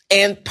first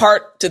and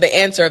part to the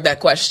answer of that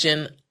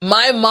question,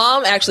 my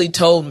mom actually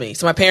told me,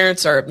 so my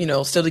parents are,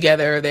 still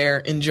together. They're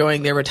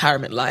enjoying their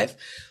retirement life.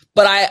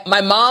 But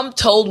my mom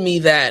told me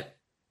that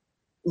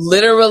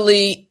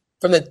literally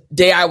from the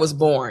day I was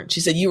born, she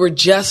said, you were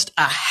just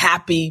a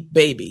happy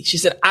baby. She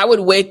said, I would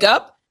wake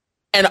up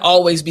and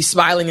always be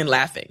smiling and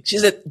laughing. She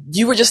said,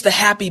 you were just a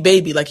happy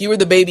baby. Like you were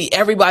the baby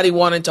everybody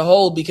wanted to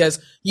hold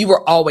because you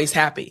were always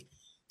happy.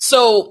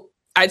 So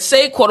I'd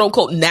say, quote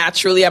unquote,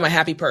 naturally, I'm a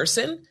happy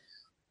person.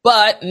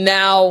 But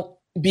now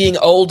being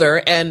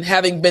older and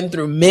having been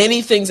through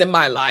many things in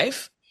my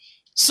life,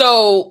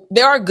 so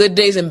there are good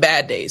days and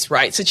bad days,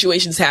 right?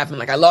 Situations happen.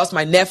 Like I lost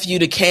my nephew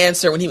to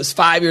cancer when he was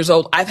 5 years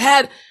old. I've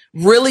had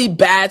really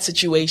bad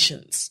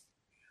situations,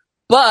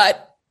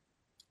 but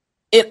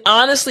it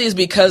honestly is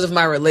because of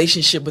my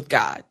relationship with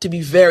God, to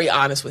be very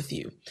honest with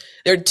you.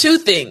 There are two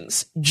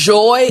things,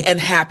 joy and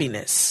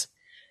happiness.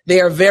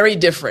 They are very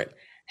different.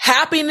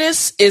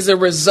 Happiness is a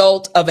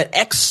result of an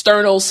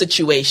external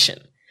situation.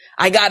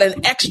 I got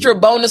an extra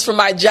bonus for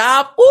my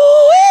job.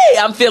 Ooh,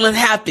 I'm feeling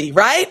happy,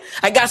 right?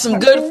 I got some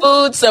good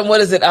food. Some,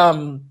 what is it?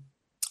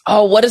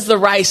 What is the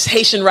rice?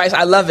 Haitian rice.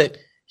 I love it.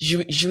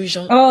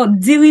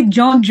 Diri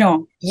John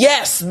John.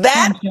 Yes,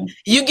 that.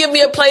 You give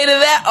me a plate of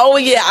that. Oh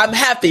yeah, I'm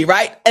happy,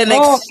 right?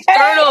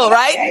 External,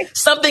 right? Okay.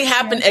 Something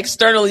happened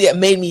externally that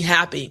made me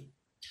happy.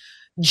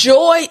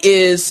 Joy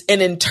is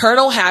an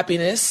internal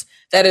happiness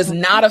that is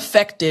not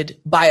affected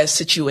by a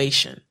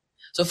situation.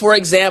 So for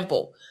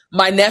example,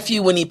 my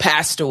nephew, when he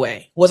passed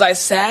away, was I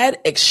sad?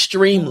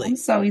 Extremely. I'm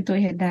sorry to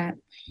hear that.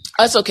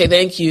 That's okay.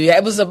 Thank you. Yeah,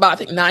 it was about, I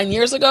think, 9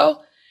 years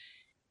ago.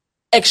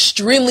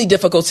 Extremely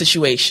difficult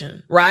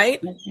situation,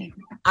 right? Okay.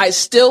 I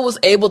still was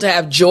able to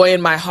have joy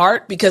in my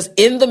heart because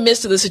in the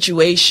midst of the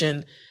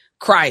situation,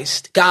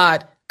 Christ,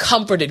 God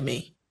comforted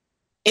me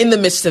in the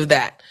midst of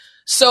that.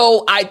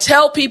 So I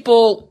tell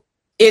people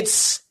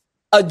it's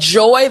a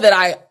joy that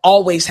I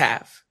always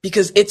have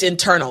because it's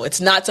internal.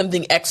 It's not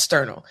something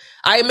external.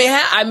 I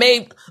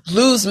may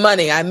lose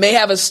money. I may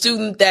have a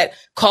student that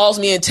calls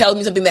me and tells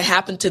me something that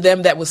happened to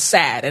them that was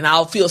sad, and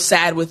I'll feel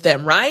sad with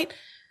them, right?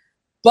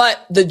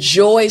 But the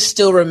joy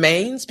still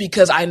remains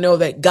because I know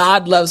that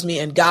God loves me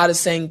and God is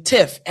saying,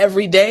 Tiff,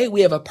 every day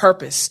we have a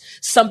purpose,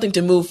 something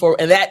to move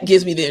forward. And that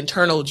gives me the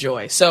internal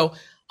joy. So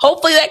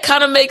hopefully that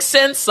kind of makes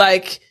sense.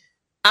 Like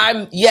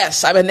I'm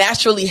a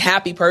naturally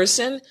happy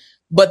person,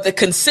 but the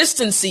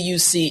consistency you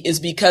see is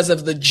because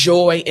of the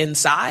joy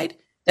inside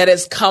that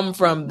has come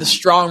from the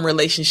strong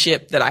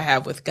relationship that I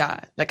have with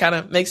God. That kind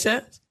of makes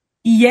sense?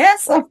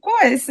 Yes, of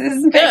course.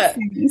 It's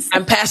good.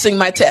 I'm passing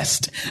my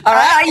test. All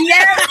right.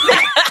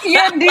 Yes,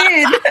 you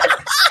did.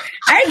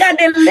 I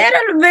got a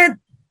little bit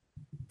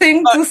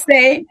thing to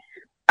say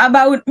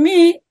about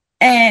me,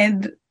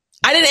 and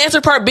I didn't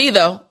answer part B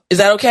though. Is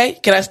that okay?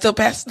 Can I still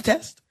pass the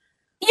test?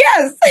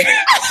 Yes.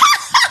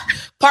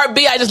 Part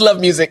B, I just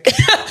love music.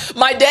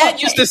 My dad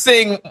used to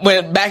sing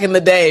back in the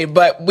day,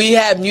 but we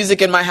had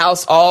music in my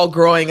house all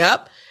growing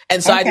up,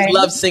 and so I just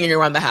love singing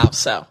around the house.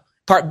 So.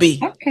 Part B.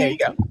 Okay. There you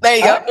go. There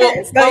you go.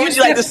 Okay. What would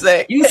you like to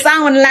say? You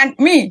sound like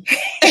me.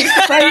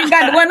 So you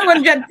got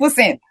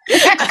 100%.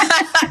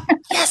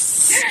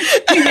 Yes.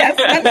 Yes,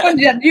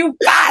 100. You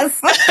pass.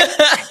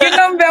 You're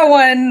number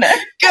one.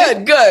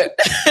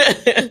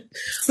 Good.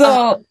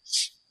 So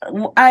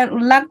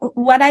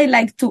what I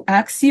like to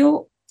ask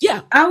you.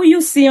 Yeah. How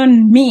you see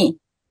on me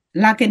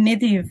like a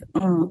native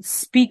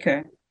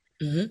speaker?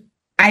 Mm-hmm.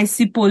 I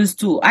suppose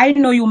too. I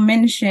know you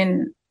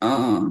mentioned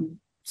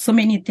so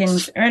many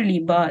things early,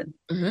 but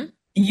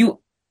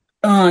you,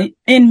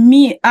 in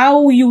me,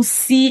 how you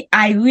see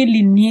I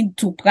really need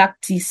to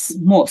practice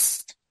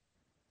most?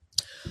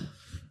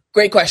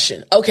 Great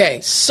question.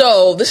 Okay.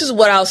 So this is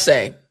what I'll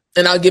say,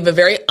 and I'll give a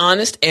very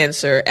honest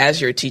answer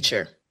as your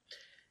teacher.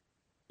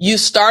 You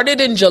started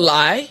in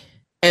July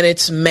and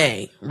it's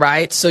May,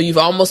 right? So you've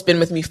almost been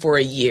with me for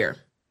a year.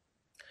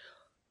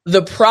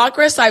 The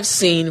progress I've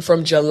seen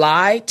from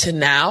July to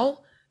now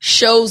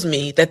shows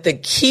me that the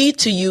key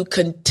to you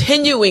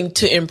continuing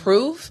to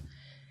improve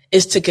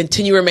is to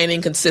continue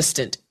remaining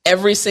consistent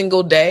every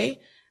single day,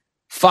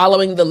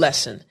 following the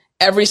lesson,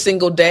 every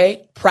single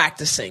day,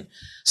 practicing.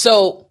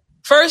 So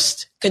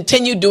first,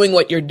 continue doing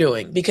what you're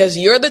doing because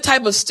you're the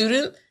type of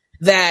student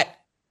that,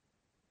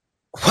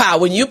 wow,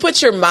 when you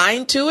put your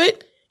mind to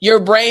it, your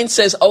brain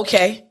says,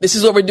 okay, this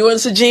is what we're doing,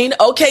 Sagine.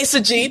 Okay,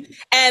 Sagine.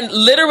 And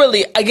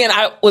literally, again,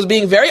 I was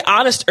being very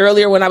honest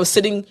earlier when I was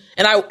sitting,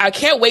 and I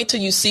can't wait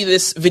till you see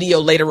this video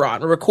later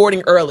on. We're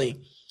recording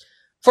early.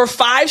 For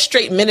 5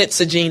 straight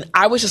minutes, Sagine,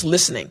 I was just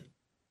listening.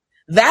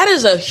 That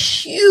is a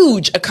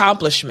huge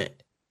accomplishment.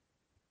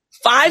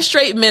 5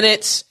 straight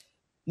minutes,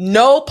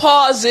 no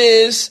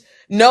pauses,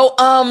 no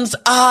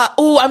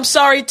I'm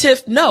sorry,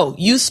 Tiff. No,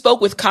 you spoke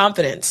with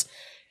confidence.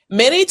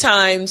 Many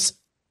times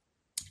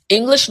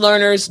English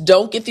learners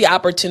don't get the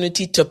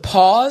opportunity to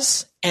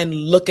pause and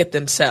look at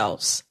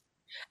themselves.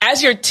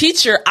 As your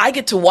teacher, I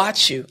get to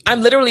watch you.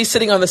 I'm literally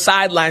sitting on the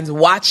sidelines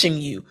watching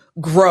you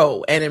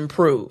grow and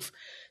improve.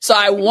 So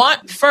I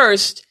want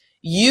first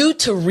you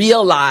to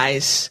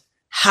realize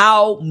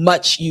how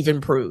much you've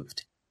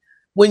improved.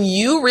 When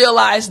you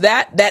realize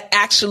that, that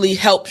actually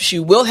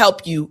will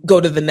help you go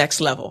to the next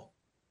level.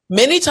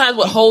 Many times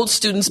what holds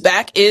students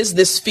back is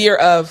this fear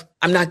of,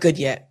 I'm not good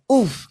yet.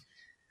 Oof.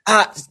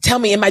 Tell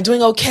me, am I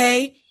doing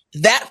okay?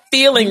 That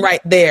feeling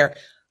right there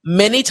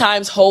many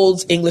times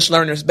holds English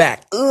learners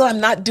back. Oh, I'm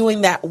not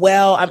doing that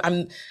well.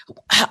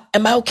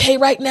 Am I okay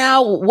right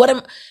now?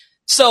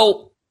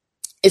 So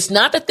it's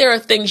not that there are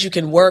things you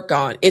can work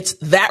on. It's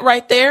that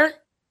right there.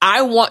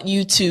 I want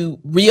you to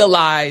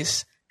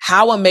realize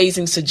how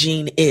amazing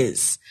Sagine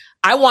is.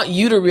 I want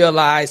you to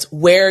realize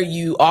where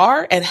you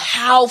are and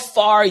how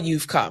far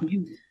you've come.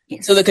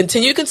 Yes. So the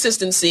continued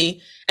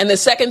consistency. And the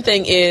second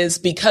thing is,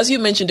 because you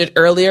mentioned it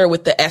earlier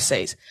with the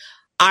essays,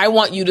 I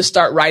want you to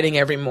start writing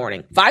every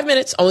morning. 5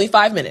 minutes, only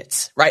 5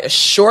 minutes, right? A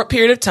short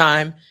period of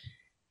time.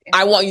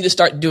 I want you to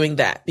start doing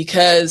that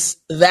because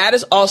that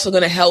is also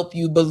going to help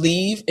you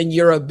believe in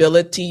your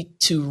ability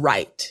to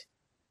write.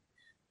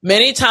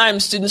 Many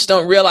times students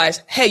don't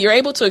realize, hey, you're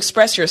able to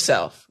express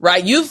yourself,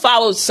 right? You've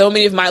followed so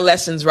many of my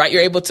lessons, right?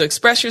 You're able to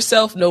express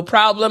yourself, no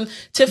problem.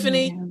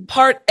 Tiffany,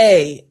 part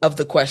A of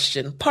the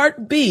question,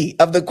 part B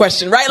of the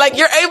question, right? Like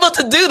you're able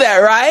to do that,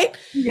 right?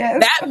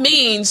 Yes. That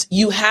means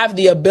you have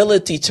the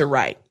ability to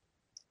write.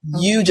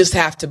 You just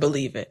have to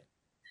believe it.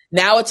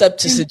 Now it's up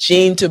to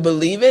Sagine to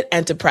believe it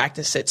and to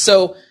practice it.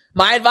 So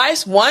my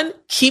advice, 1,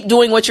 keep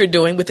doing what you're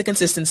doing with the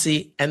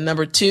consistency. And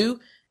number 2,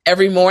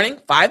 every morning,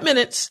 5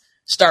 minutes,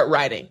 start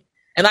writing.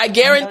 And I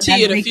guarantee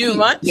you in a few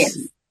months,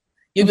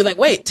 you'll be like,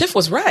 wait, Tiff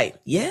was right.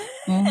 Yeah,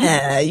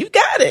 you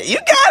got it. You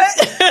got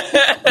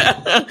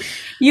it.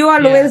 You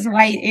always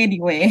right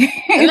anyway.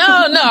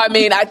 No. I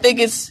mean, I think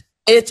it's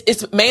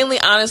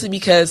mainly honestly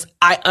because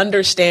I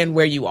understand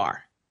where you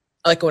are.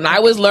 Like when I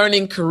was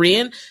learning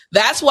Korean,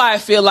 that's why I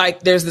feel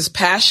like there's this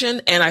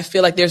passion and I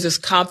feel like there's this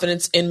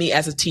confidence in me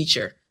as a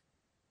teacher.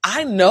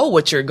 I know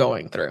what you're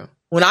going through.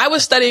 When I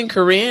was studying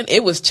Korean,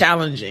 it was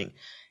challenging.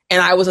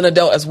 And I was an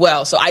adult as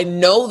well. So I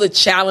know the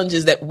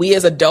challenges that we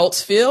as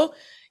adults feel.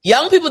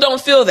 Young people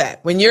don't feel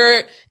that. When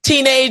you're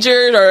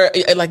teenagers or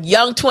like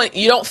young 20,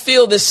 you don't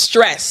feel this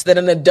stress that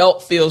an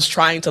adult feels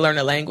trying to learn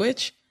a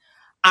language.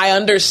 I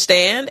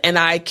understand and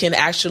I can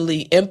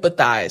actually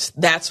empathize.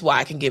 That's why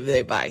I can give the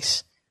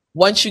advice.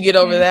 Once you get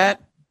over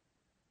that,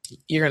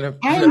 you're going to.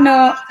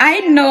 I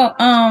know.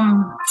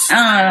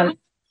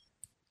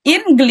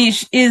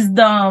 English is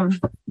the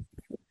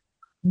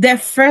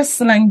first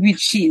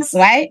language,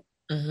 right?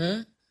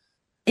 Mm-hmm.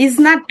 It's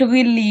not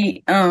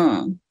really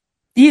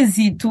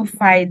easy to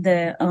find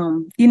the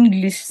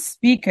English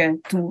speaker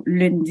to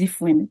learn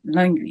different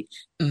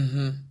language.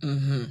 Mm-hmm.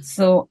 Mm-hmm.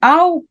 So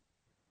I'll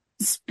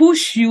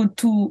push you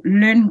to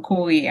learn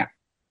Korean.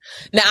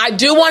 Now, I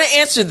do want to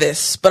answer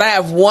this, but I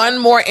have one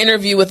more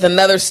interview with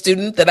another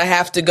student that I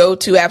have to go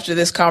to after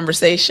this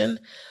conversation.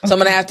 So I'm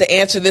going to have to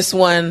answer this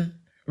one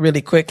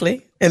really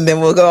quickly, and then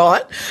we'll go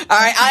on. All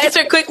right, I'll answer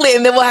it quickly,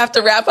 and then we'll have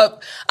to wrap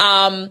up.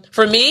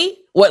 For me,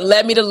 what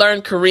led me to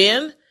learn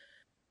Korean,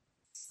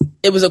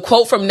 it was a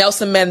quote from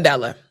Nelson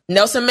Mandela.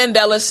 Nelson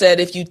Mandela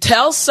said, if you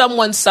tell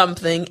someone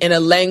something in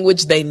a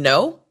language they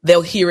know,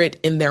 they'll hear it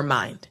in their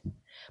mind.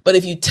 But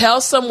if you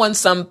tell someone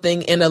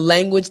something in a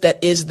language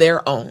that is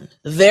their own,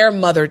 their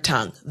mother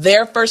tongue,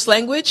 their first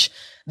language,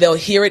 they'll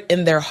hear it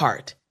in their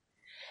heart.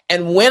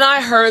 And when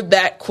I heard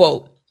that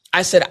quote,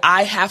 I said,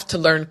 I have to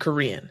learn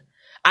Korean.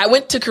 I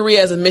went to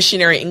Korea as a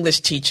missionary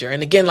English teacher.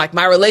 And again, like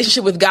my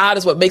relationship with God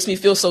is what makes me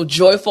feel so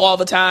joyful all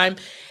the time.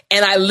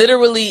 And I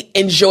literally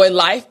enjoy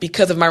life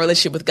because of my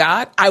relationship with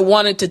God. I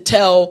wanted to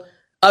tell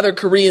other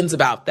Koreans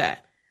about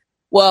that.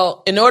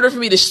 Well, in order for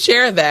me to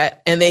share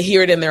that and they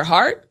hear it in their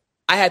heart,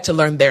 I had to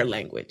learn their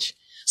language.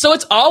 So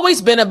it's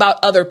always been about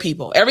other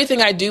people.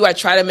 Everything I do, I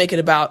try to make it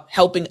about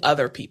helping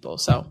other people.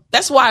 So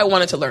that's why I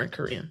wanted to learn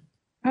Korean.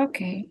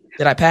 Okay.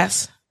 Did I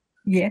pass?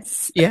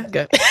 Yes. Yeah,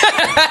 good.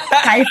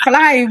 I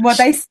fly, but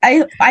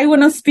I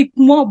want to speak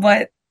more,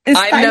 but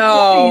I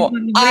know.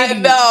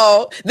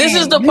 This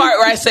is the part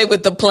where I say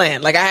with the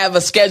plan, like I have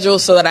a schedule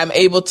so that I'm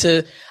able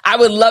to, I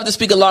would love to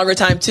speak a longer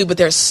time too, but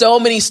there's so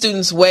many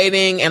students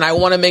waiting and I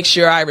want to make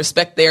sure I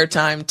respect their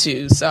time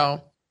too.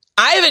 So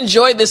I have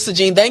enjoyed this,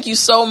 Sagine. Thank you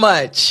so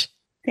much.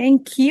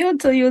 Thank you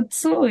to you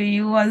too.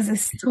 You was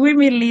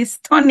extremely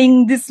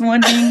stunning this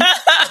morning,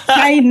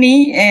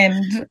 Tiny,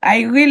 and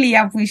I really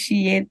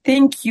appreciate.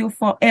 Thank you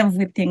for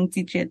everything,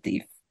 Teacher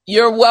Tiff.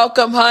 You're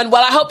welcome, hon.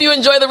 Well, I hope you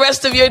enjoy the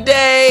rest of your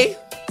day.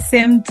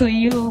 Same to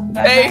you.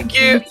 Bye-bye. Thank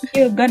you. Thank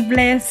you. God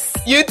bless.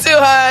 You too,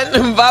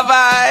 hon.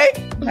 Bye-bye.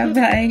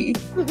 Bye-bye.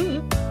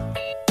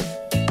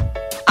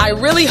 I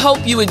really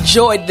hope you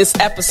enjoyed this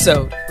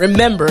episode.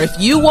 Remember, if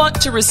you want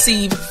to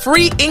receive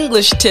free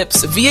English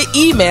tips via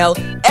email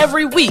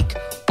every week,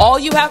 all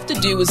you have to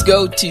do is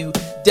go to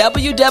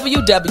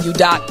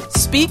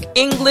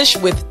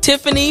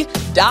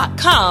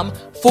www.speakenglishwithtiffany.com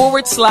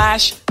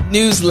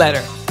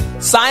www.speakenglish.com/newsletter.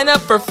 Sign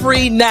up for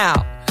free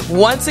now.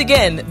 Once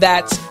again,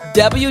 that's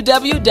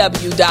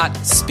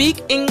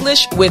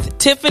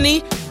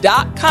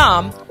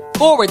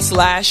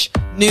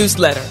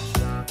www.speakenglishwithtiffany.com/newsletter.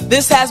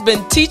 This has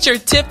been Teacher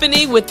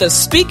Tiffany with the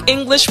Speak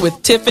English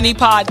with Tiffany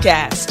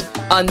podcast.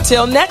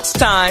 Until next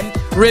time,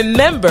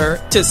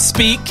 remember to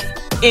speak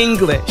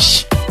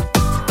English.